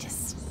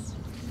justice.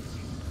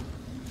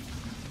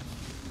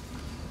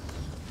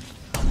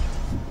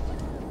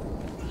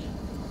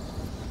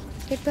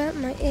 It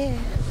burnt my ear.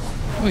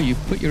 Well, you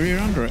put your ear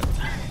under it.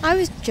 I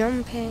was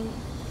jumping.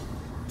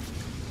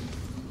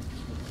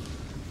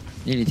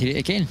 Nearly did it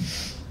again.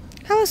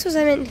 How else was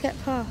I meant to get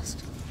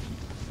past?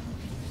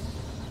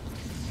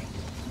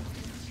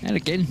 And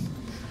again.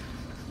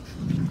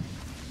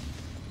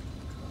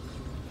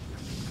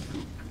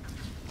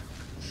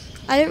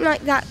 I don't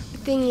like that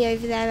thingy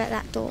over there at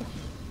that door.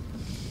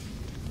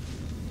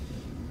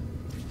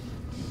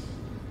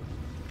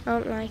 I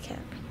don't like it.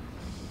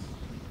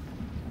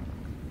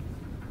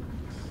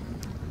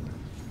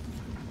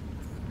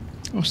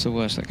 What's the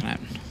worst that can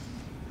happen?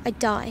 I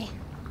die.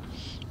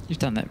 You've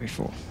done that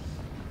before.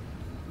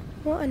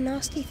 What a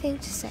nasty thing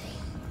to say.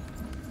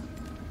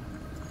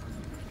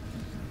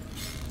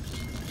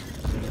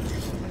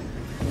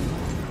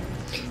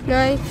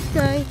 No,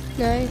 no,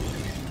 no.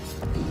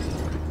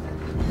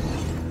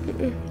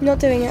 Not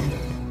doing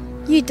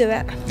it. You do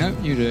it. No,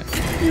 you do it.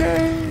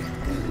 No.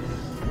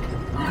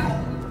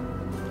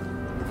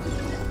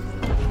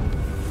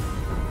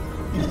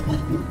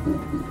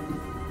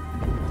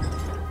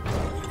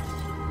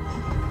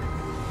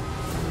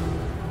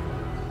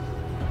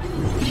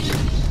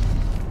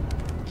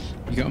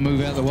 You got to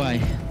move out of the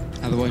way,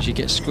 otherwise you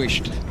get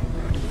squished.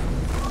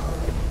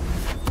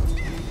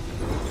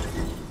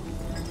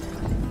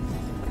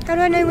 How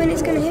do I know when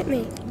it's going to hit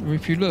me? Or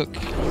if you look,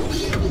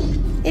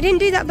 It didn't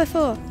do that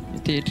before.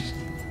 it did.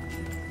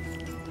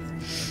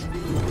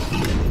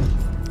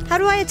 How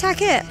do I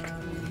attack it?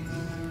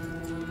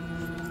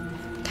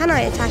 Can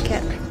I attack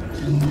it?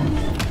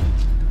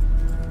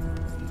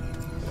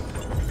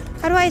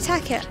 How do I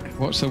attack it?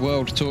 What's the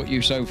world taught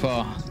you so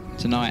far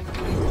tonight?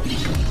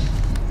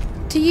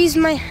 To use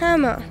my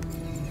hammer.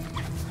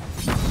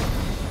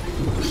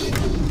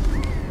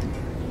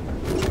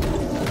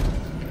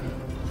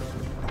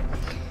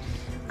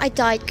 I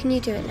died. Can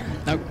you do it now?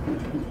 Nope.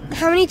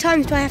 How many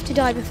times do I have to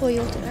die before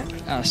you'll do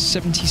it?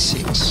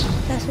 76.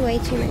 That's way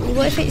too many.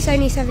 What if it's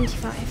only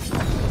 75?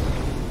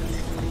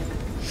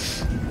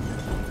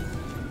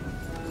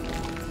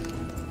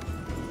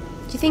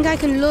 Do you think I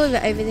can lure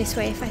it over this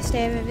way if I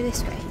stay over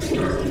this way?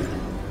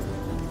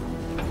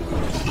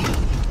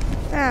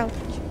 Ow.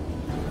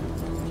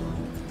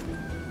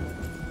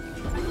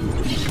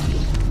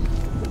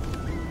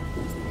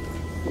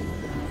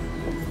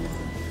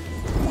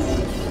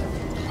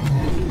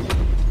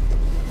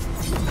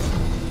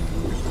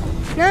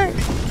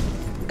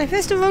 I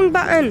pressed the wrong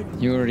button.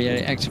 You already had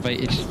it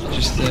activated.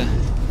 Just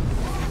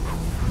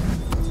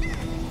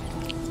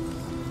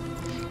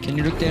Can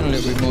you look down a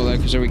little bit more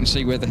though, so we can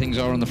see where the things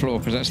are on the floor,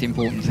 because that's the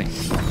important thing.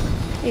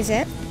 Is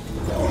it?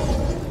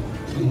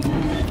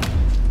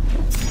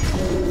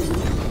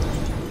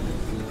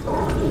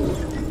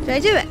 Did I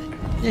do it?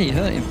 Yeah, you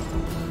hurt him.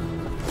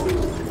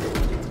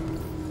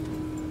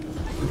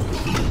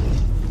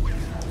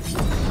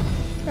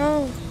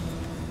 Oh.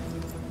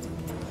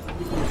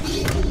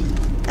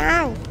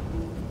 Ow.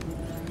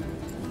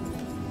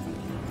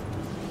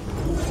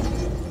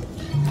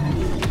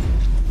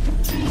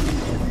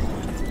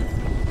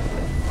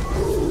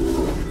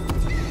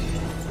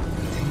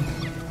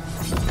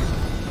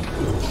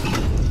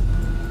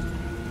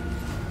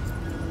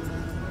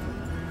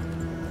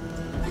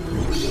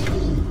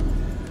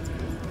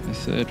 The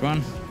third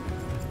one.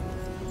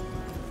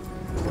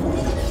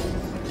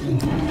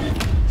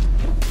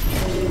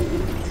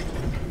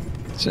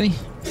 See?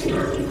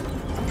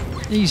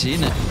 Easy,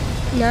 isn't it?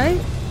 No.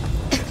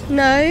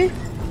 No.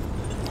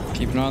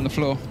 Keep an eye on the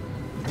floor,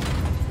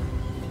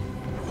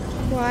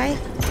 Why?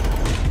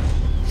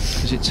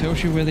 because it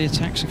tells you where the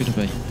attacks are going to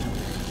be.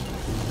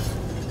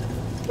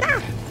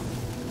 Ah.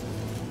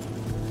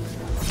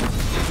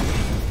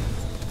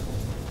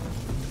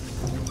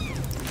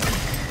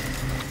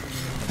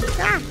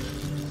 Ah.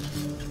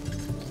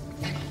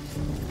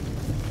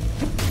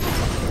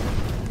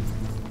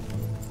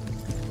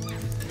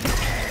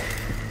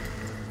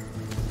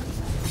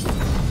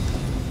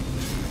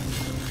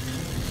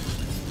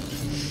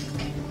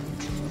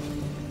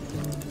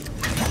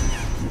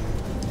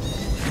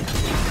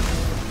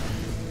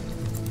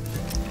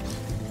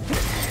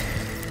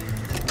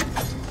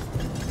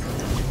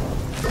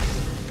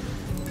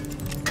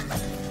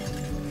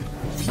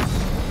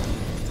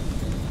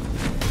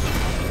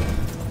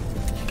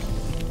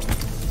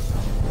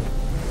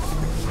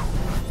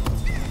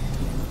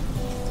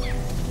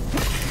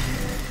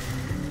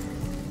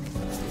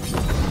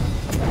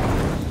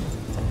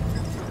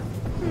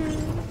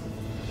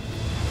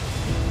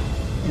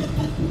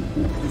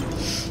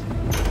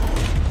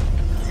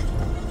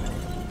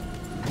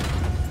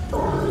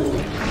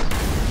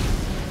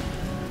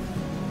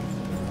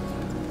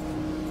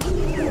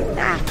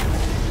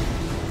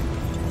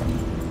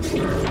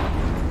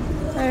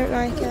 I don't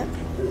like it.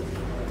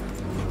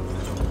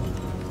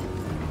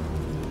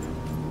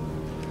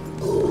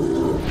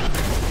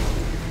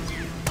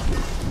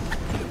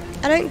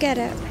 I don't get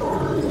it.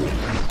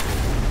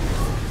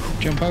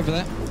 Jump over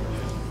that.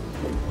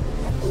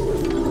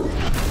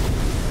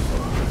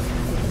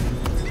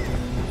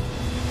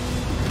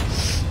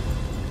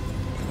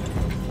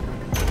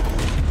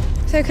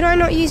 So can I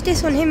not use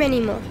this on him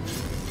anymore?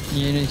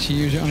 You need to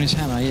use it on his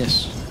hammer,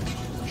 yes.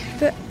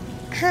 But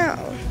how?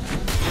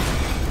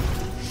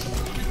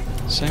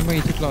 Same way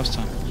you did last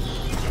time.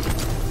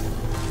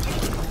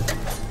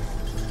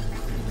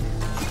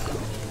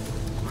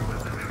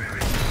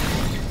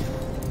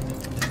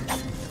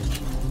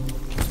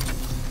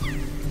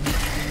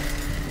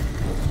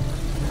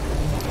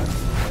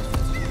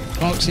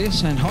 Mark's here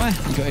saying hi.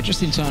 You got it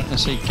just in time to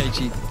see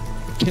Katie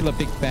kill a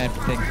big bad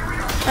thing.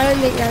 I don't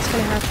think that's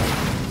going to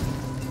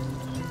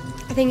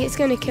happen. I think it's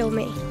going to kill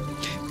me.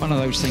 One of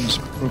those things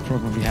will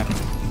probably happen.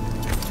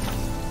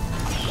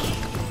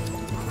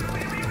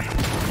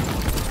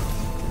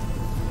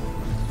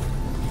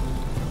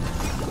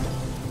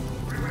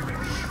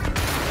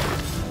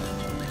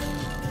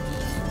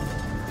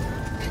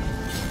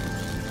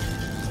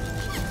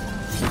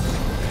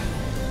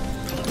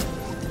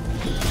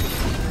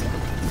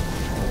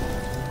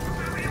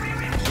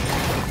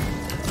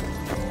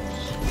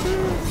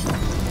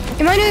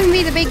 It might not even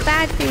be the big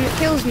bad thing that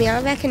kills me.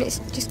 I reckon it's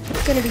just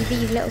going to be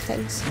these little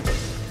things.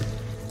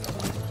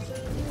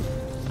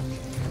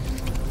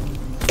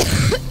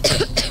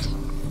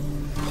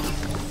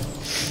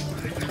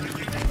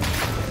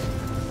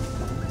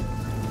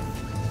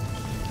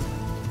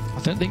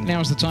 I don't think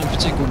now's the time for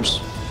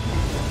tickles.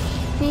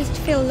 He needs to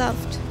feel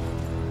loved.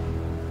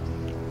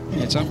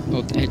 Heads up,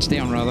 or heads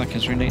down rather,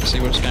 because we need to see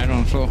what's going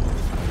on the floor.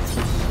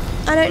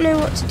 I don't know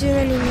what to do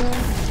anymore.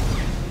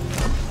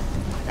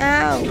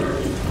 Ow.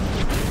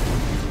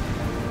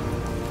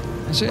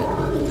 That's it.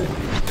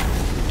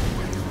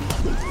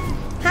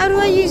 How do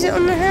I use it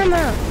on the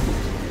hammer?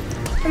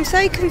 I'm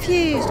so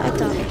confused. I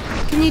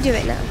died. Can you do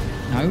it now?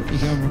 No, you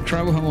go and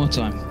try one more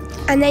time.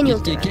 And then you'll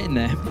do You're it. getting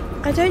there.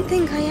 I don't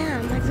think I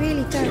am. I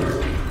really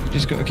don't. You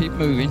just got to keep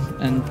moving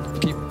and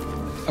keep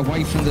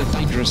away from the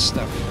dangerous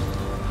stuff.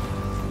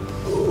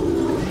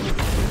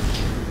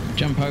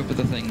 Jump over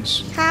the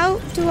things. How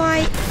do I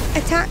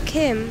attack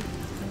him?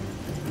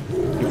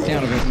 Look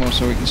down a bit more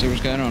so we can see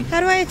what's going on. How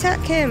do I attack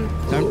him?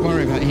 Don't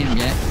worry about him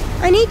yet.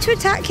 I need to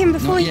attack him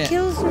before Not he yet.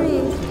 kills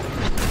me.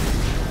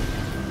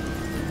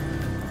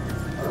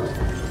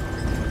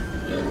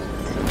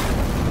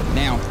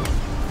 Now,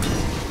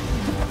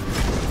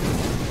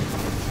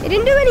 It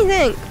didn't do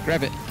anything.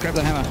 grab it. Grab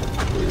the hammer.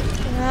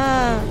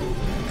 Ah.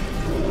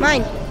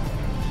 Mine.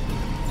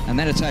 And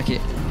then attack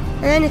it.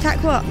 And then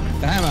attack what?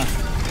 The hammer.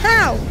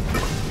 How?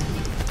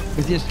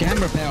 with your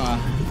camera power.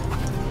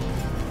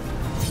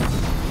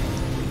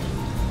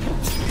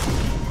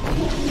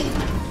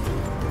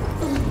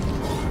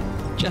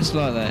 Just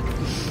like that.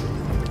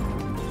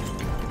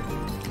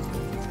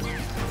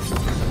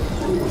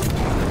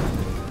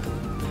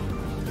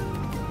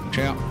 Watch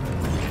out.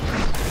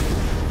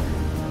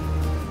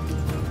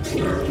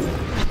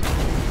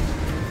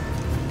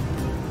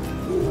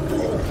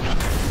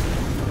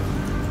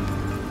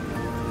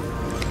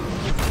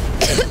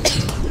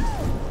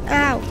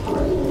 Ow.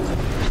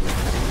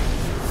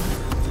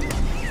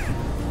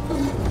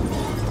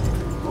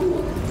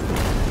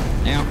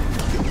 Now.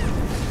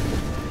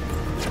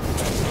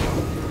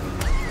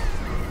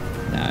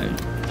 No.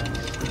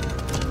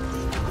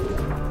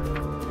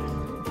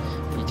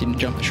 You didn't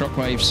jump the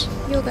shockwaves.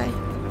 You'll go.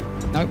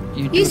 No,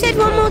 You said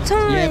one more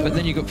time. Yeah, but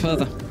then you got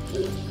further.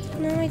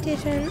 No, I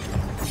didn't.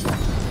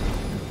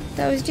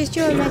 That was just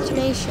your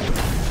imagination.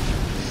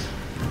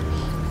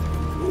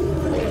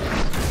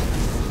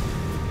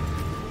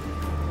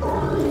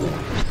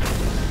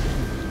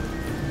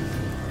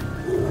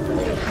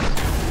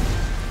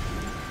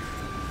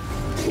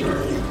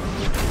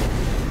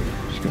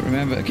 Just got to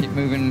remember to keep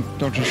moving,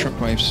 dodge the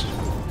shockwaves.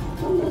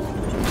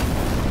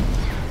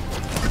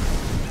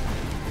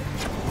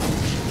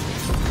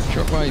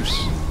 Shockwaves.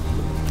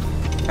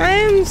 I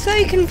am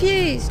so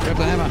confused. Grab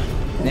the hammer.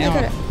 got Now,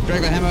 it.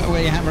 drag the hammer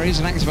where your hammer is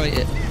and activate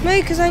it. No,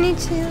 because I need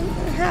to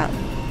help.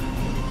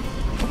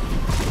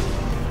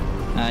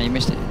 Ah, you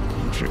missed it.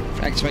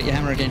 Activate your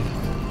hammer again.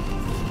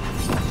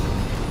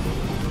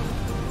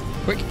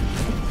 Quick.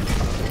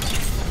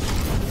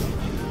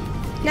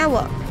 Now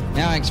what?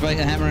 Now activate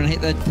the hammer and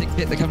hit the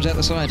bit that comes out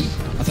the side.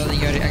 I don't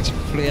think you had it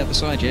fully out the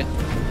side yet.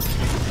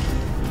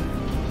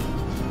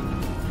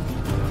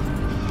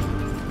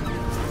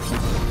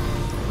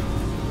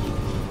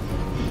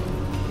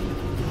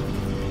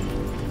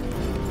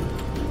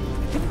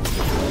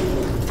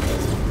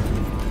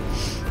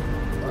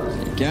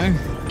 There you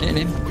go.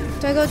 Getting him.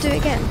 Do I gotta do it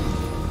again?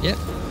 Yep.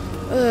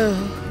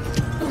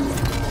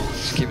 Ugh.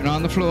 Just keep an eye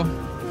on the floor.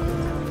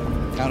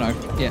 Oh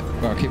no. Yeah.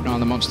 Well, keep an eye on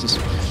the monsters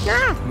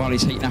Ah! while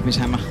he's heating up his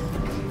hammer.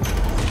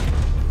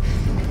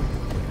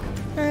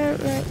 I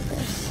don't like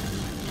this.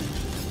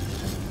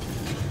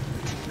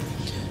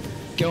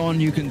 Go on,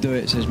 you can do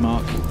it, says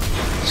Mark.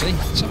 See?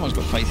 Someone's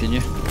got faith in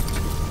you.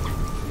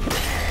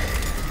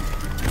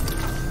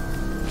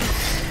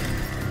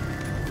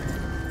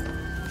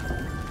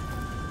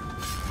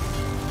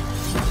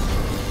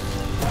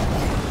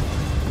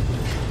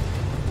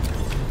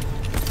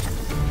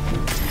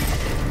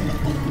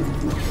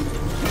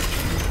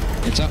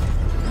 It's up.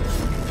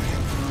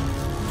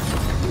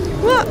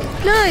 What?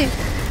 No!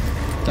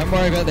 Don't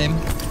worry about them.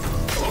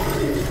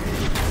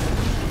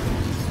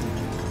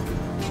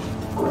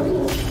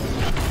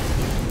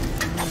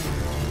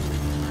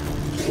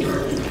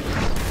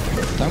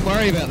 Don't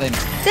worry about them.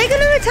 They're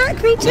gonna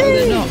attack me too! No,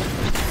 they're not.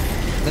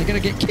 They're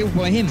going to get killed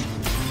by him.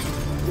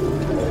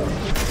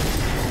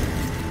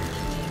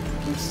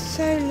 I'm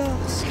so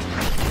lost.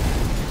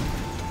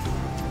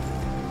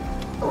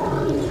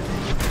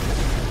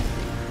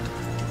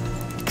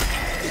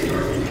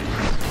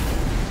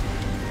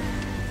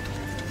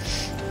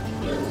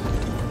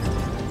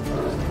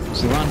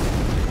 It's the one.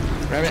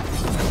 Grab it.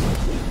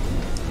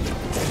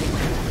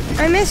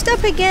 I messed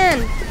up again.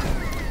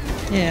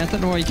 Yeah, I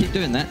don't know why you keep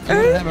doing that. You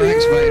want to have her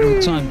activated all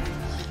the time.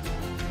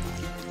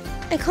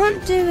 I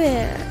can't do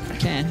it. You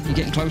can. You're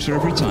getting closer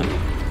every time.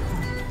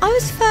 I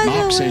was further away.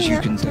 Mark says you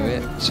that can do time.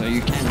 it, so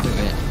you can do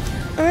it.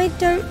 I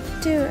don't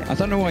do it. I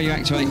don't know why you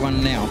activate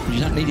one now, because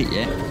you don't need it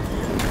yet.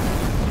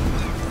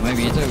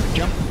 Maybe you do.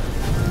 Jump.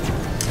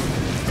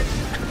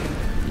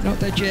 You're not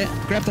dead yet.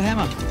 Grab the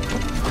hammer.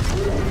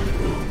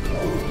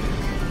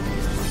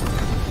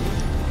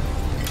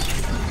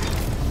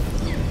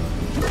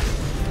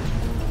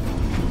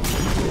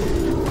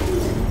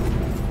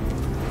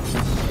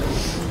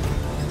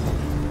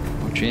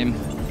 Watch him.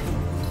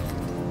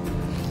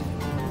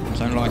 I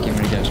don't like him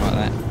when he goes like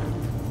that.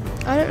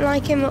 I don't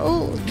like him at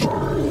all.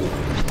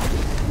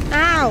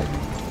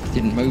 Ow!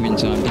 Didn't move in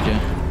time, did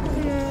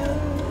you? No.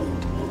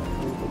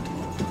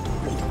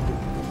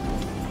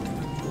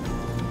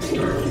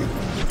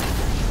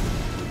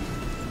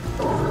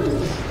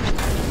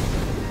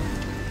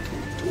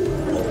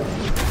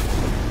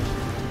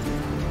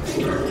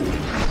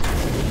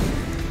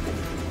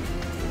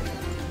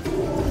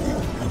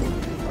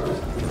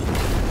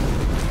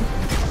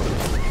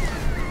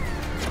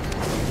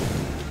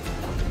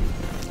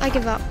 I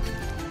give up.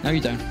 No, you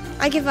don't.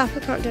 I give up. I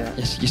can't do it.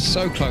 Yes, you're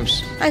so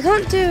close. I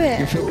can't do You'll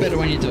it. feel better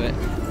when you do it.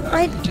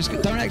 I Just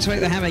don't activate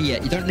the hammer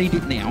yet. You don't need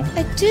it now.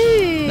 I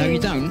do. No, you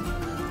don't.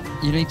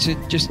 You need to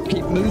just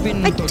keep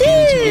moving I and dodging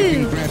until you do.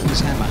 can grab his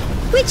hammer.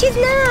 Which is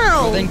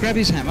now. Well, then grab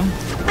his hammer.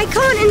 I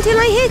can't until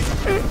I hit.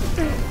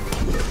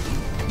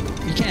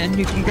 You can.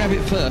 You can grab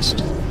it first.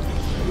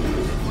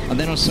 And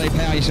then I'll say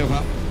power yourself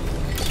up.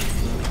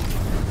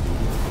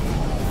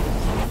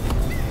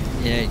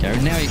 There you go.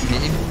 Now you can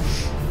hit him.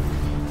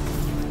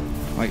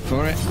 Wait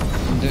for it.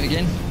 And do it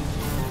again.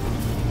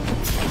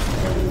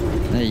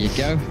 There you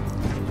go.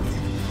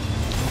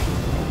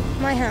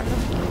 My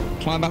hammer.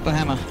 Climb up the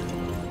hammer.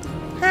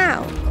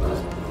 How?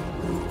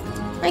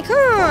 I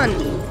can't.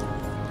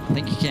 I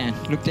think you can.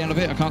 Look down a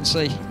bit. I can't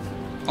see.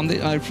 On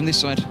the from this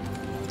side.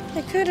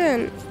 I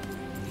couldn't.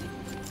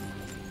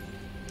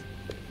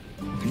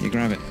 Can you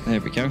grab it? There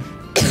we go.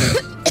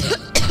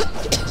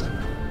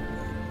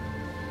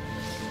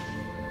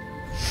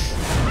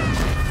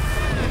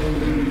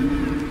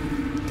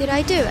 Did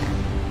I do it?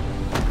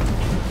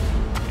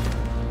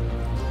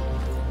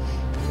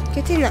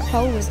 Good thing that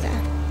hole was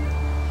there.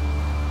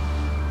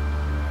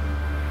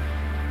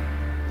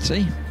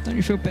 See? Don't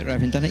you feel better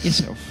having done it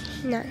yourself?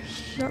 No,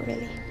 not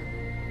really.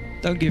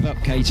 Don't give up,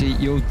 Katie.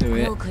 You'll do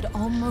it. Quill could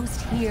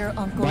almost hear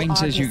Uncle Wayne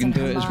says you Argus can and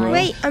do it as Hermione, well.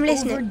 Wait, I'm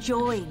listening.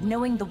 overjoyed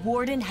knowing the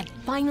Warden had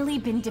finally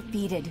been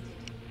defeated.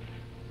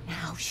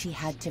 Now she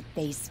had to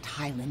face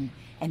Tylan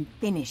and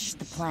finish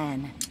the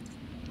plan.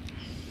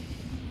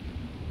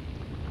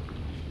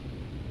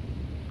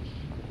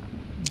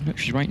 Look,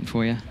 she's waiting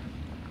for you.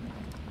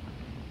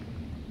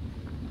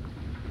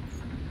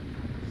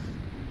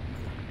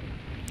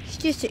 She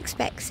just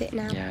expects it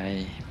now.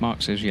 Yay.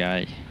 Mark says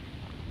yay.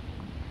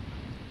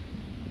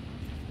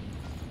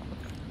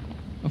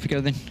 Off you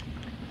go then.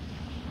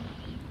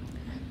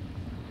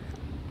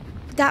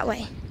 That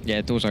way.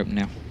 Yeah, door's open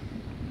now.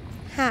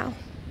 How?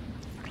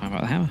 Climb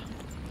up the hammer.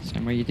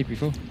 Same way you did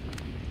before.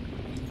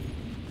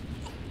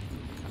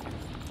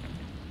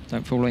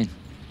 Don't fall in.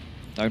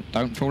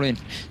 Don't fall in.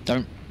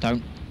 Don't.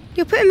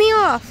 You're putting me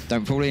off.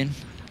 Don't fall in.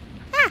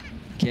 Ah!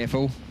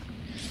 Careful.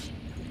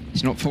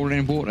 It's not falling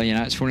in water, you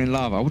know, it's falling in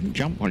lava. I wouldn't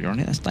jump while you're on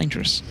it, that's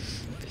dangerous.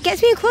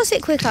 Gets me across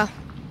it quicker.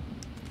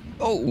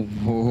 Oh!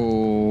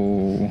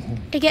 Whoa.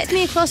 It gets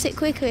me across it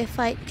quicker if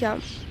I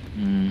jump.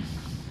 Mm.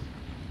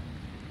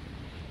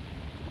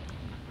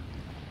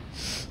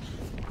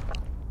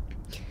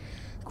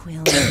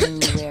 Quill knew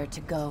where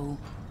to go.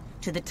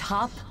 To the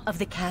top of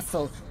the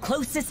castle,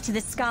 closest to the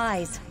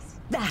skies.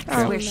 That's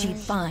Oh, where no. she'd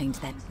find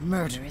that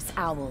murderous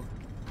owl.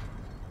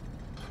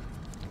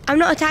 I'm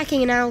not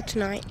attacking an owl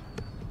tonight.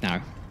 No.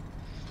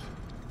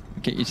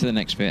 We'll get you to the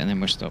next bit and then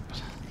we'll stop.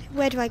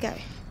 Where do I go?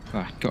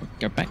 Right,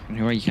 go back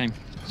where you came.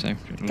 So, a long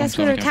That's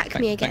time gonna ago. attack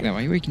me Back again. that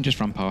way. We can just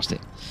run past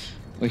it.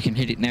 Or you can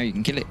hit it now, you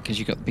can kill it because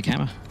you got the big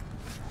hammer.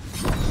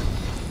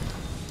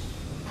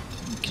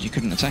 Because you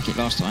couldn't attack it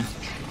last time.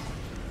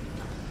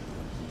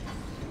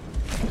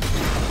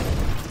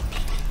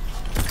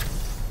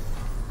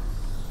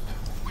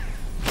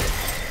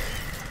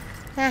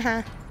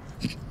 Haha.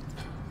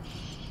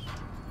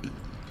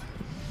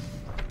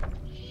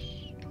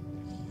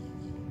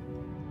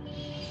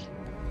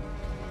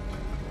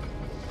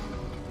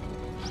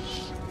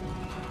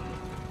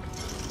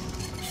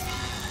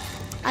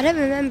 I don't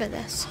remember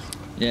this.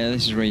 Yeah,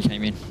 this is where you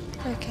came in.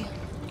 Okay.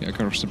 Go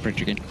across the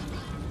bridge again.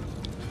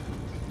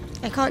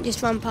 I can't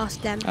just run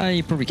past them.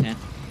 You probably can.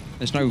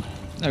 There's no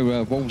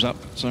walls up,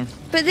 so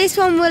But this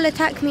one will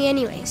attack me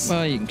anyways.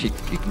 well you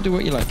can do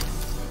what you like.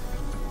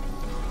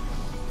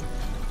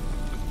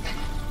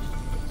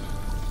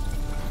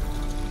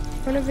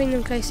 I want to bring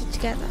them closer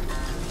together.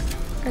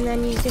 And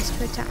then use this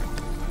to attack.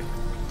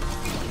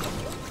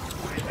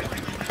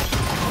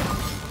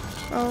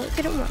 Oh, it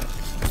didn't work.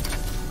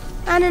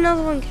 And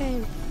another one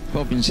came.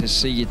 Bobbin says,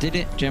 see, you did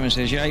it. Gemma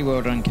says, yay,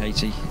 well done,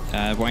 Katie.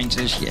 Wayne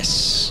says,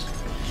 yes.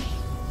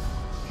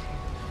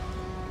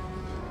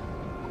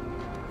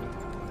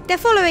 They're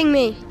following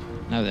me.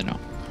 No, they're not.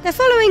 They're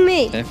following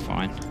me. They're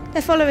fine.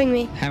 They're following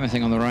me. Hammer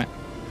thing on the right.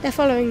 They're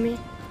following me.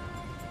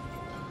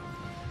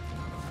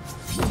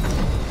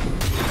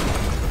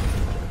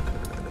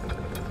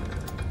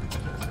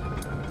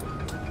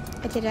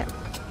 I did it.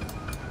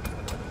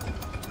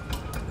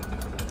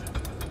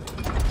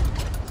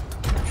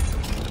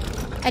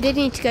 I did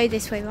need to go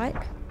this way, right?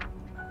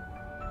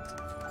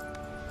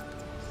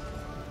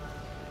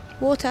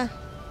 Water.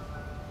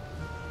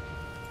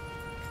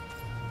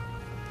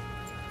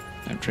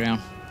 Don't drown.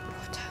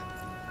 Water.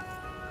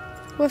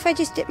 What if I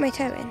just dip my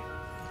toe in?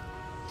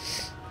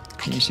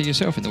 Can you see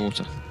yourself in the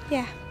water?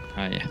 Yeah.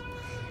 Oh, yeah.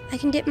 I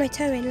can dip my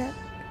toe in, look.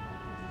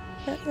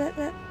 Look.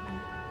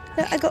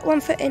 Look, I got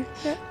one foot in.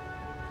 Look,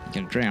 You're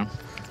going to drown.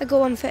 I got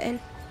one foot in.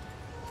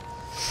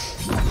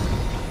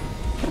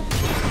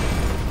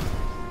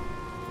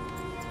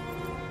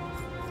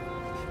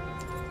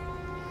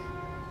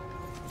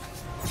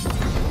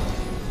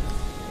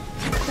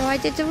 No, I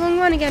did the wrong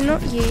one again,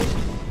 not you.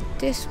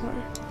 This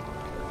one.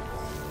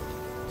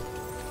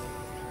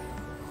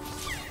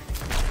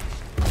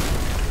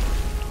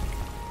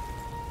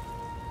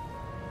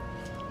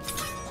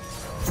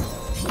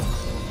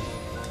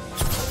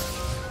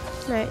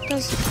 No, it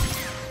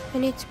doesn't. I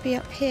need to be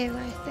up here,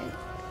 I think.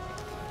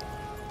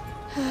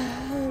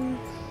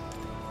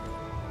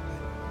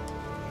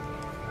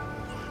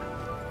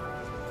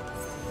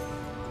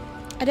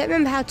 I don't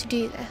remember how to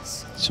do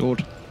this.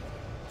 Sword.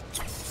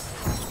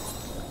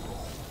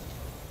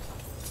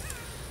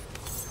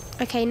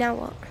 Okay, now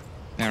what?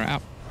 Bear it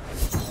up.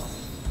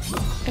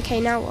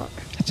 Okay, now what?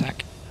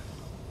 Attack.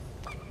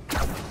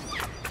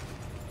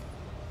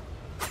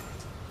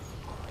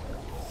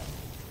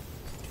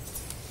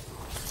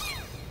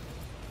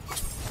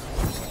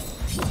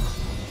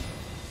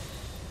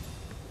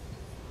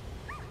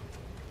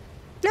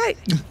 No!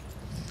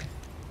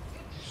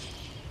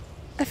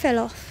 I fell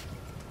off.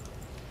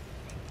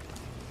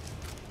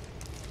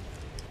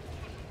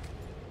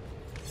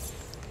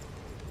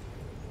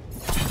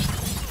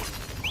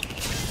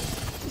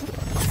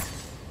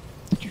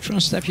 Did you try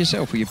and stab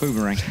yourself with your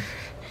boomerang?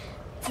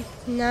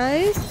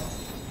 No.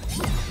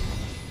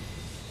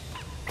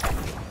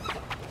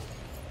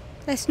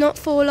 Let's not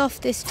fall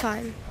off this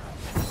time.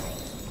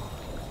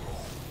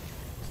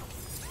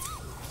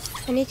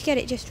 I need to get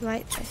it just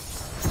right though.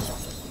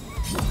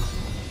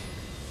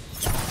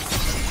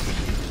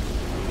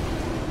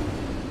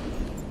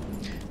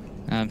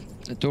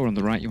 The door on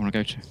the right you want to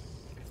go to.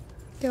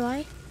 Do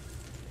I?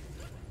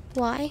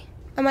 Why?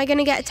 Am I going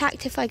to get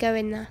attacked if I go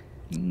in there?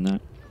 No.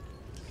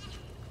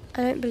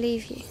 I don't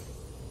believe you.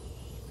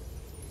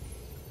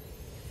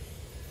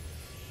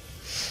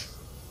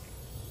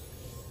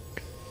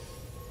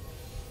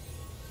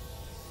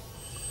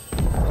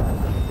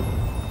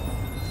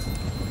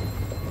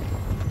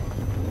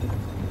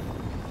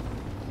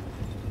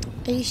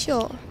 Are you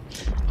sure?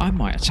 I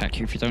might attack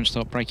you if you don't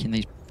start breaking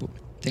these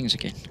things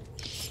again.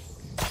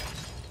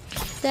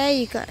 There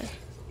you go.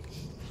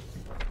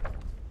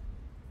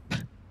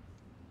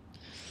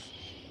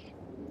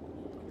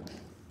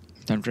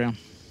 Don't drown.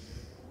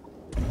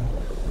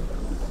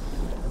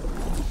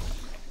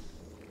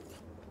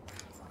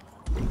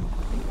 Do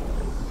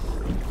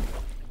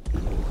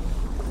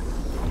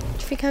you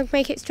think I can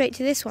make it straight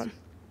to this one?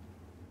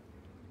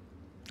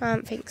 I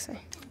don't think so.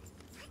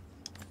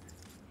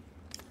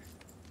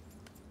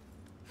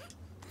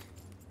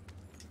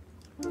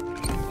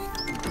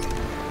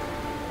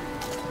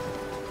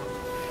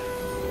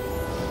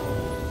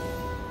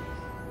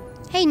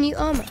 Hey, new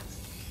armor.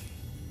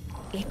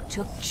 It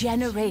took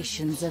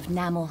generations of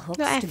Namelhooks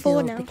No, I have to 4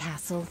 build now. the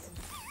castle.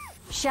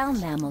 Shell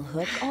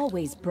Namelhook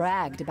always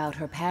bragged about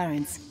her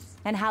parents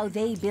and how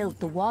they built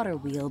the water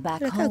wheel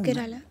back Look home. how good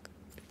I look.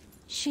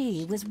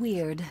 She was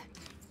weird.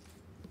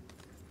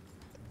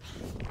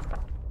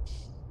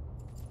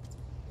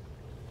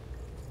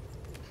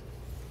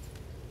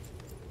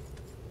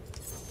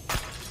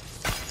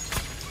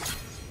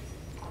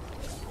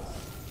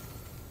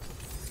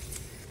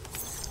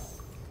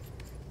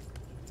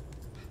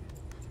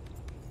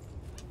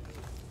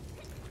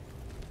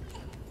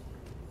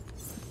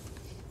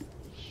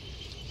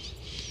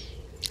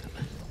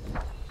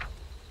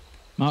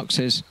 Mark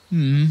says,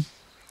 and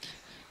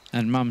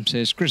Mum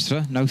says,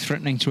 Christopher, no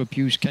threatening to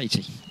abuse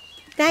Katie.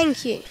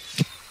 Thank you.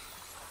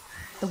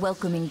 The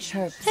welcoming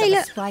chirps Hey, of a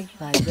look. sprite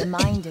bug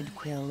reminded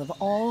Quill of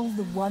all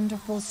the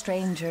wonderful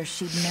strangers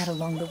she'd met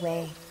along the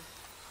way.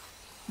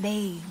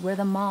 They were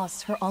the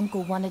moss her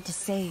uncle wanted to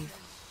save.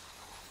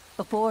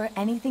 Before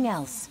anything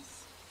else,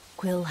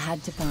 Quill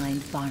had to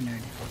find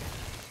Barnard.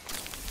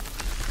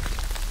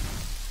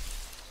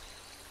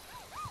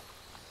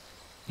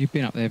 You've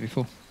been up there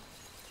before.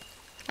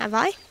 Have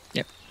I?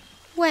 Yep.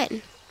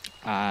 When?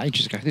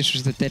 Ages ago. This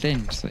was the dead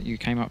end that you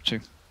came up to.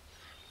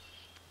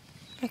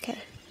 Okay.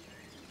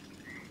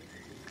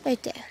 Oh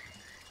dear.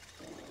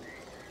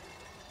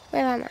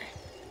 Where am I?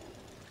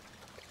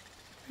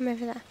 I'm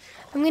over there.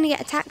 I'm gonna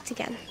get attacked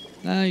again.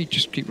 No, you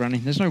just keep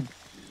running. There's no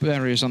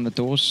barriers on the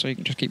doors, so you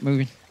can just keep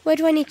moving. Where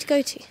do I need to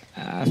go to?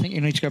 I think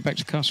you need to go back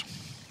to the castle.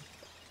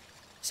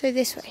 So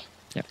this way.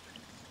 Yep.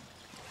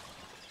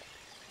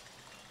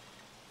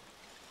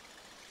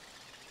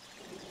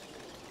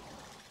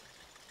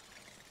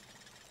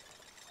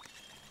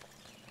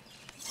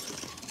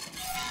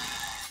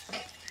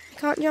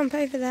 Can't jump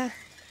over there.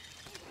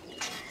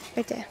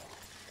 Oh dear.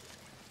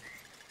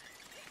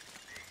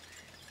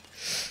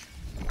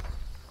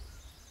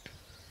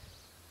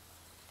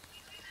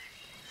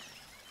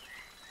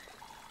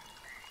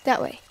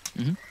 That way.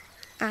 Mhm.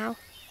 Ow.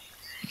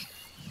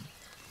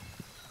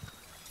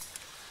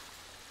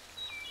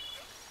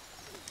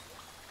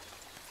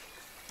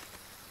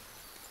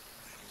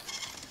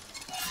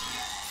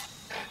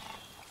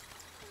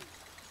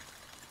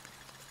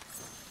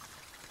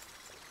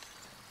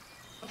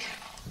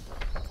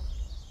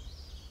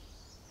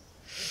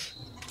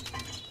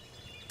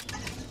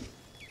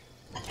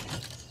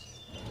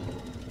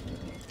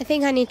 I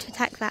think I need to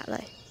attack that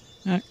though.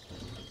 No.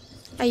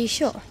 Are you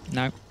sure?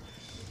 No.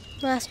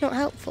 Well, that's not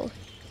helpful.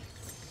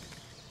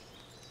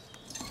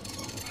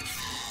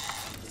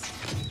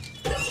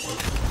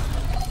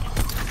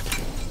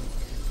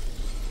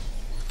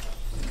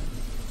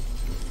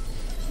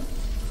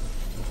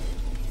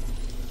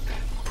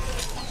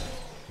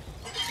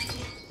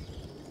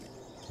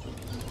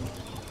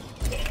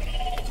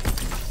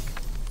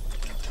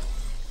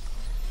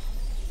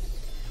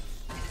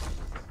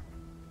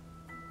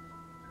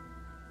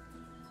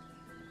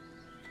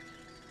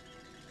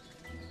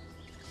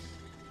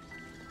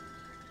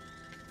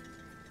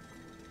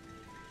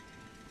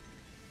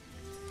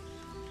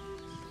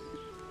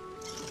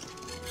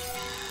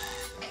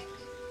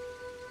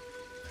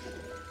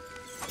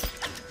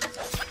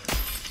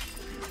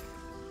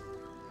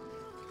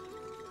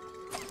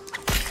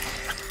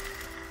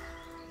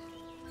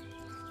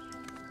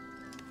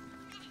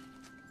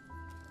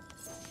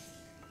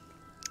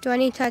 Do I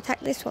need to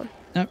attack this one?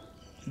 No.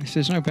 If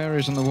there's no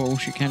barriers on the wall,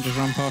 she can just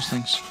run past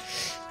things.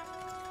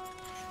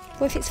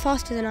 What if it's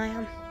faster than I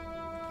am?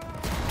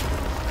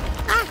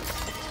 Ah!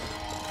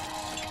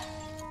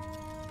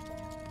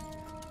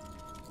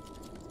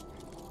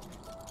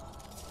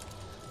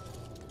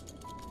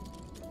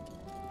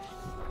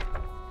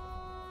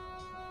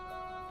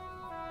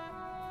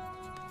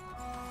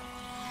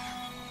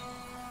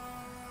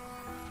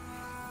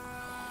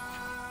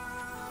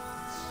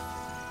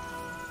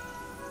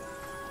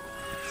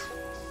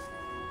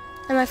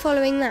 Am I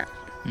following that?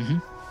 Mm-hmm.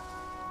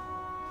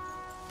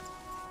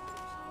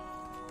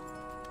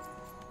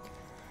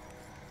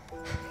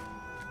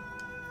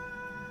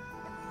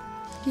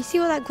 You see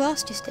what that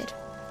grass just did?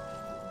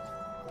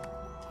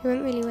 It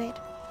went really weird.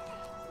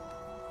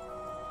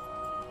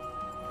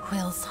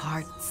 Quill's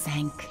heart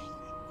sank.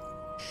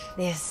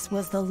 This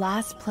was the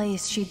last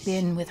place she'd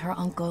been with her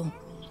uncle.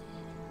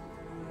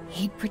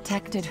 He'd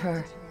protected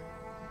her,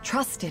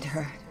 trusted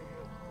her.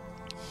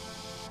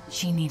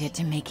 She needed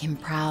to make him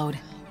proud.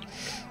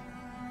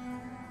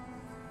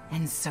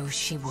 And so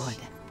she would.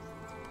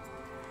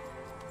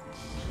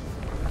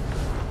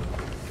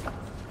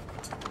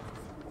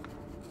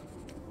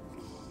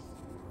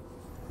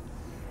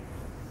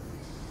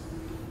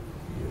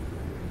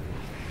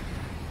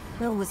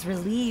 Quill was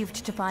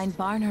relieved to find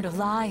Barnard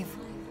alive,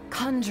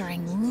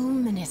 conjuring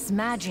luminous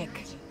magic.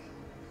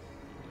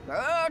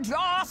 Gird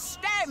your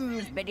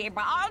stems, biddy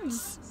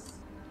buds,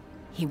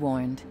 He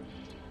warned.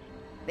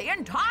 the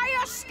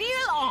entire Steel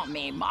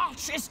Army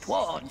marches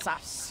towards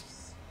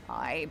us.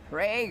 I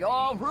pray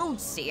your root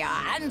seer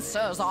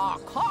answers our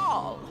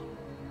call.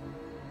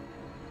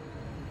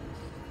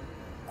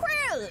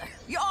 Quill,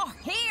 you're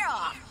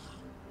here!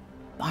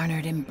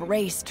 Barnard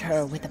embraced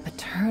her with a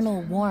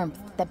paternal warmth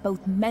that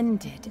both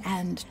mended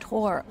and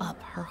tore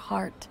up her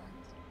heart.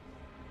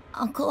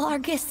 Uncle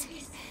Argus,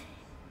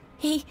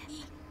 he...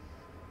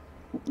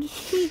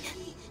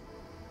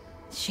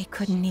 She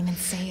couldn't even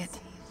say it.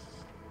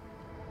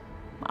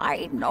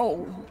 I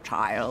know,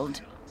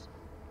 child.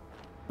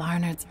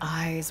 Barnard's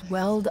eyes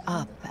welled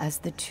up as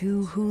the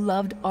two who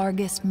loved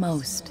Argus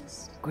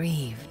most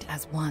grieved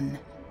as one.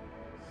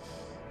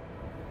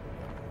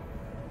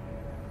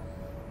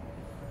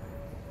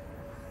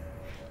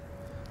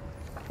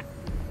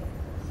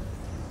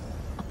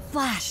 A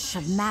flash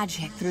of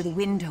magic through the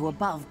window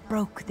above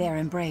broke their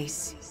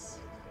embrace.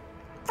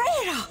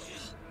 Freda!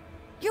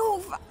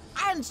 You've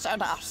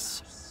answered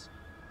us.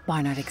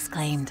 Barnard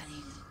exclaimed.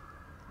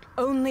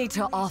 Only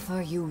to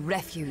offer you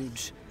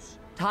refuge.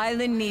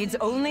 Tylin needs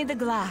only the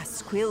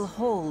glass Quill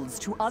holds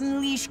to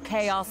unleash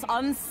chaos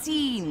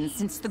unseen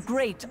since the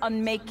Great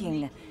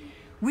Unmaking.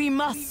 We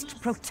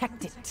must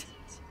protect it.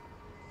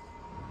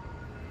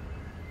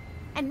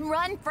 And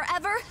run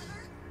forever?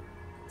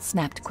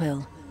 Snapped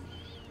Quill.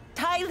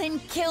 Tylin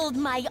killed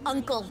my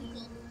uncle.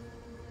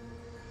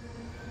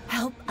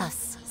 Help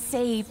us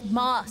save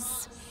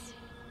Moss.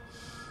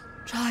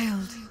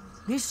 Child,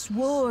 this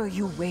war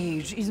you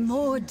wage is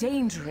more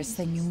dangerous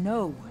than you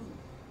know.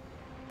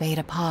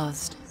 Veda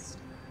paused.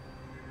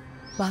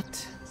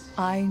 But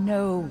I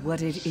know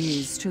what it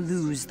is to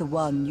lose the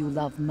one you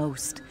love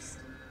most.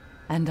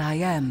 And I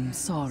am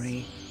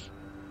sorry.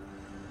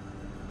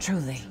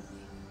 Truly.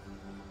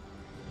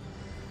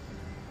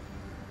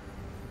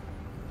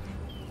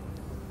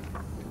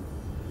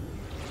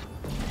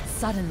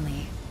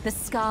 Suddenly, the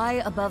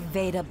sky above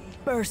Veda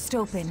burst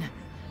open.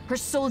 Her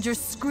soldiers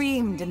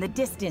screamed in the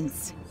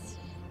distance.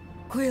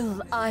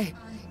 Quill,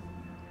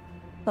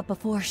 But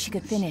before she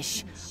could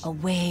finish, a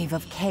wave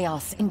of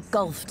chaos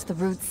engulfed the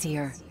Root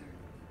Seer.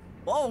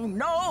 Oh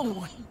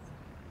no!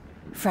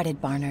 Fretted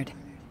Barnard.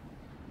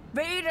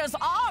 Veda's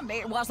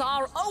army was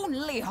our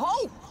only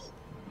hope!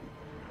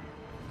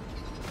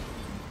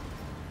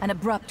 An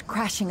abrupt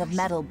crashing of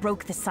metal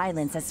broke the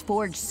silence as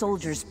Forged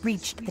soldiers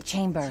breached the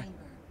chamber.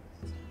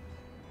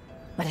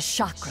 But a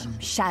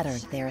chakram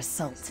shattered their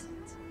assault.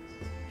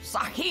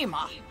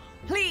 Sahima,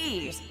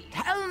 please,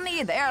 tell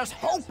me there's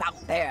hope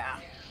out there!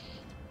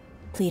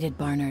 Pleaded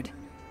Barnard.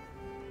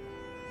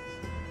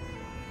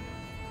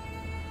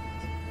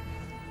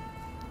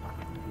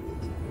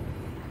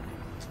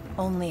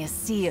 Only a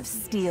sea of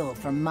steel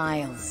for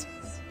miles,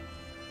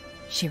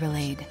 she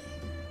relayed.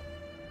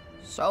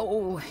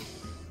 So,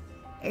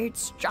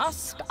 it's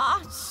just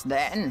us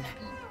then?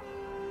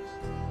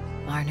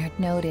 Barnard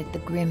noted the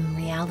grim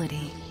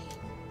reality.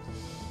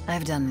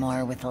 I've done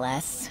more with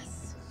less.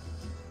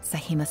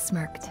 Sahima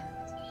smirked.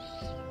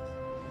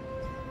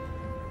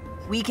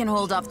 We can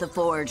hold off the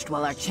Forged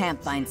while our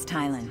champ finds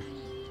Tylin.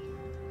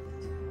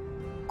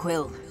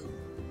 Quill.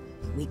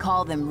 We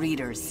call them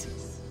readers.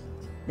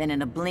 Then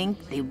in a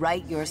blink, they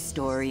write your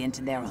story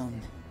into their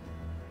own.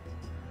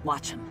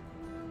 Watch them.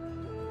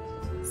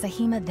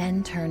 Sahima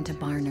then turned to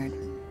Barnard.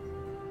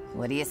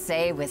 What do you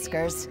say,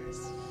 Whiskers?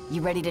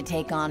 You ready to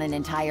take on an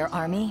entire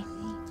army?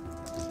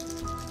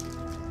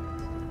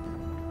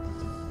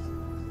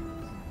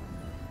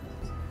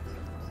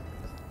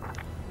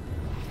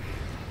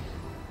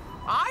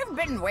 I've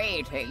been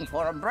waiting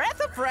for a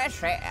breath of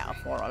fresh air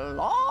for a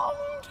long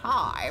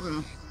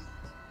time.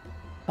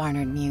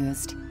 Barnard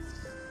mused.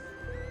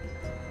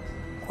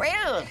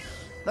 Quill,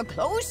 the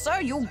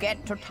closer you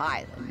get to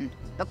Thailand,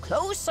 the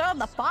closer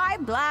the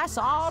Five Blasts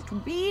are to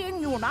being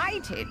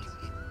united.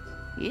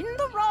 In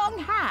the wrong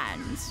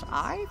hands,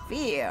 I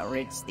fear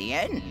it's the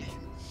end.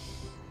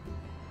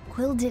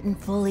 Quill didn't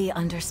fully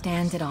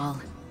understand it all.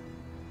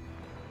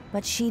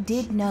 But she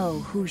did know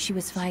who she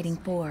was fighting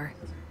for.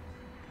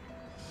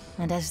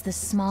 And as the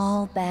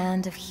small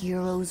band of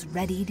heroes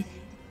readied,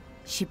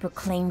 she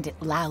proclaimed it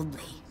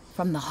loudly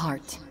from the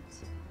heart.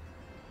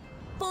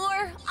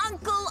 For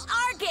Uncle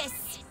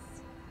Argus!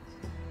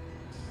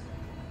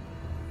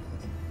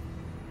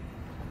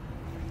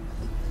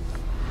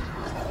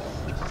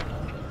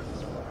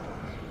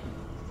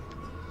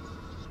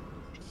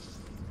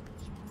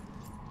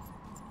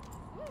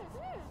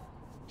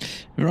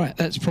 Right,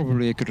 that's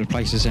probably a good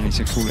place as any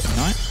to call it a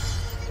night.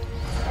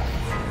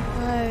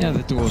 Yeah,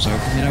 the door's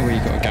open. You know where you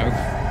got to go.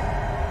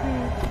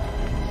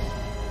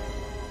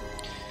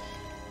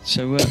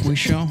 So we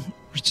shall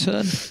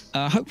return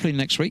hopefully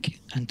next week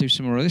and do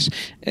some more of this.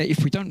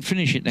 If we don't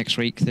finish it next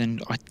week,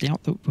 then I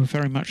doubt that we're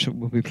very much that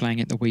we'll be playing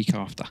it the week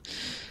after,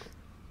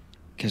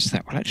 because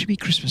that will actually be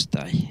Christmas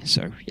Day.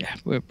 So yeah,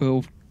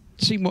 we'll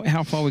see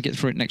how far we get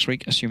through it next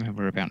week, assuming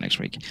we're about next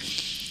week.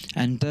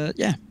 And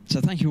yeah,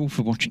 so thank you all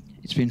for watching.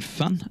 It's been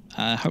fun.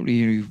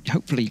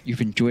 Hopefully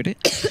you've enjoyed it.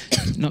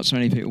 Not so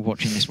many people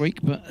watching this week,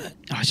 but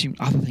I assume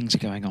other things are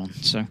going on.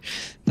 So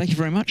thank you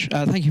very much.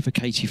 Thank you for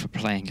Katie for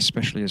playing,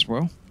 especially as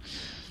well.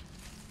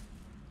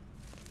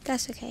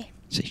 That's okay.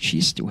 See,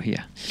 she's still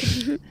here.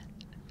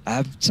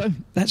 So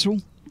that's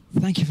all.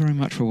 Thank you very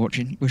much for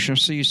watching. We shall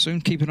see you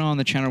soon. Keep an eye on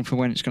the channel for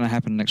when it's going to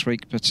happen next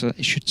week, but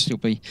it should still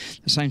be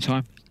the same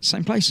time,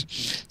 same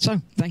place.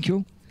 So thank you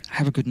all.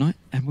 Have a good night,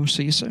 and we'll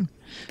see you soon.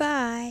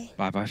 Bye.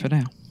 Bye-bye for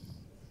now.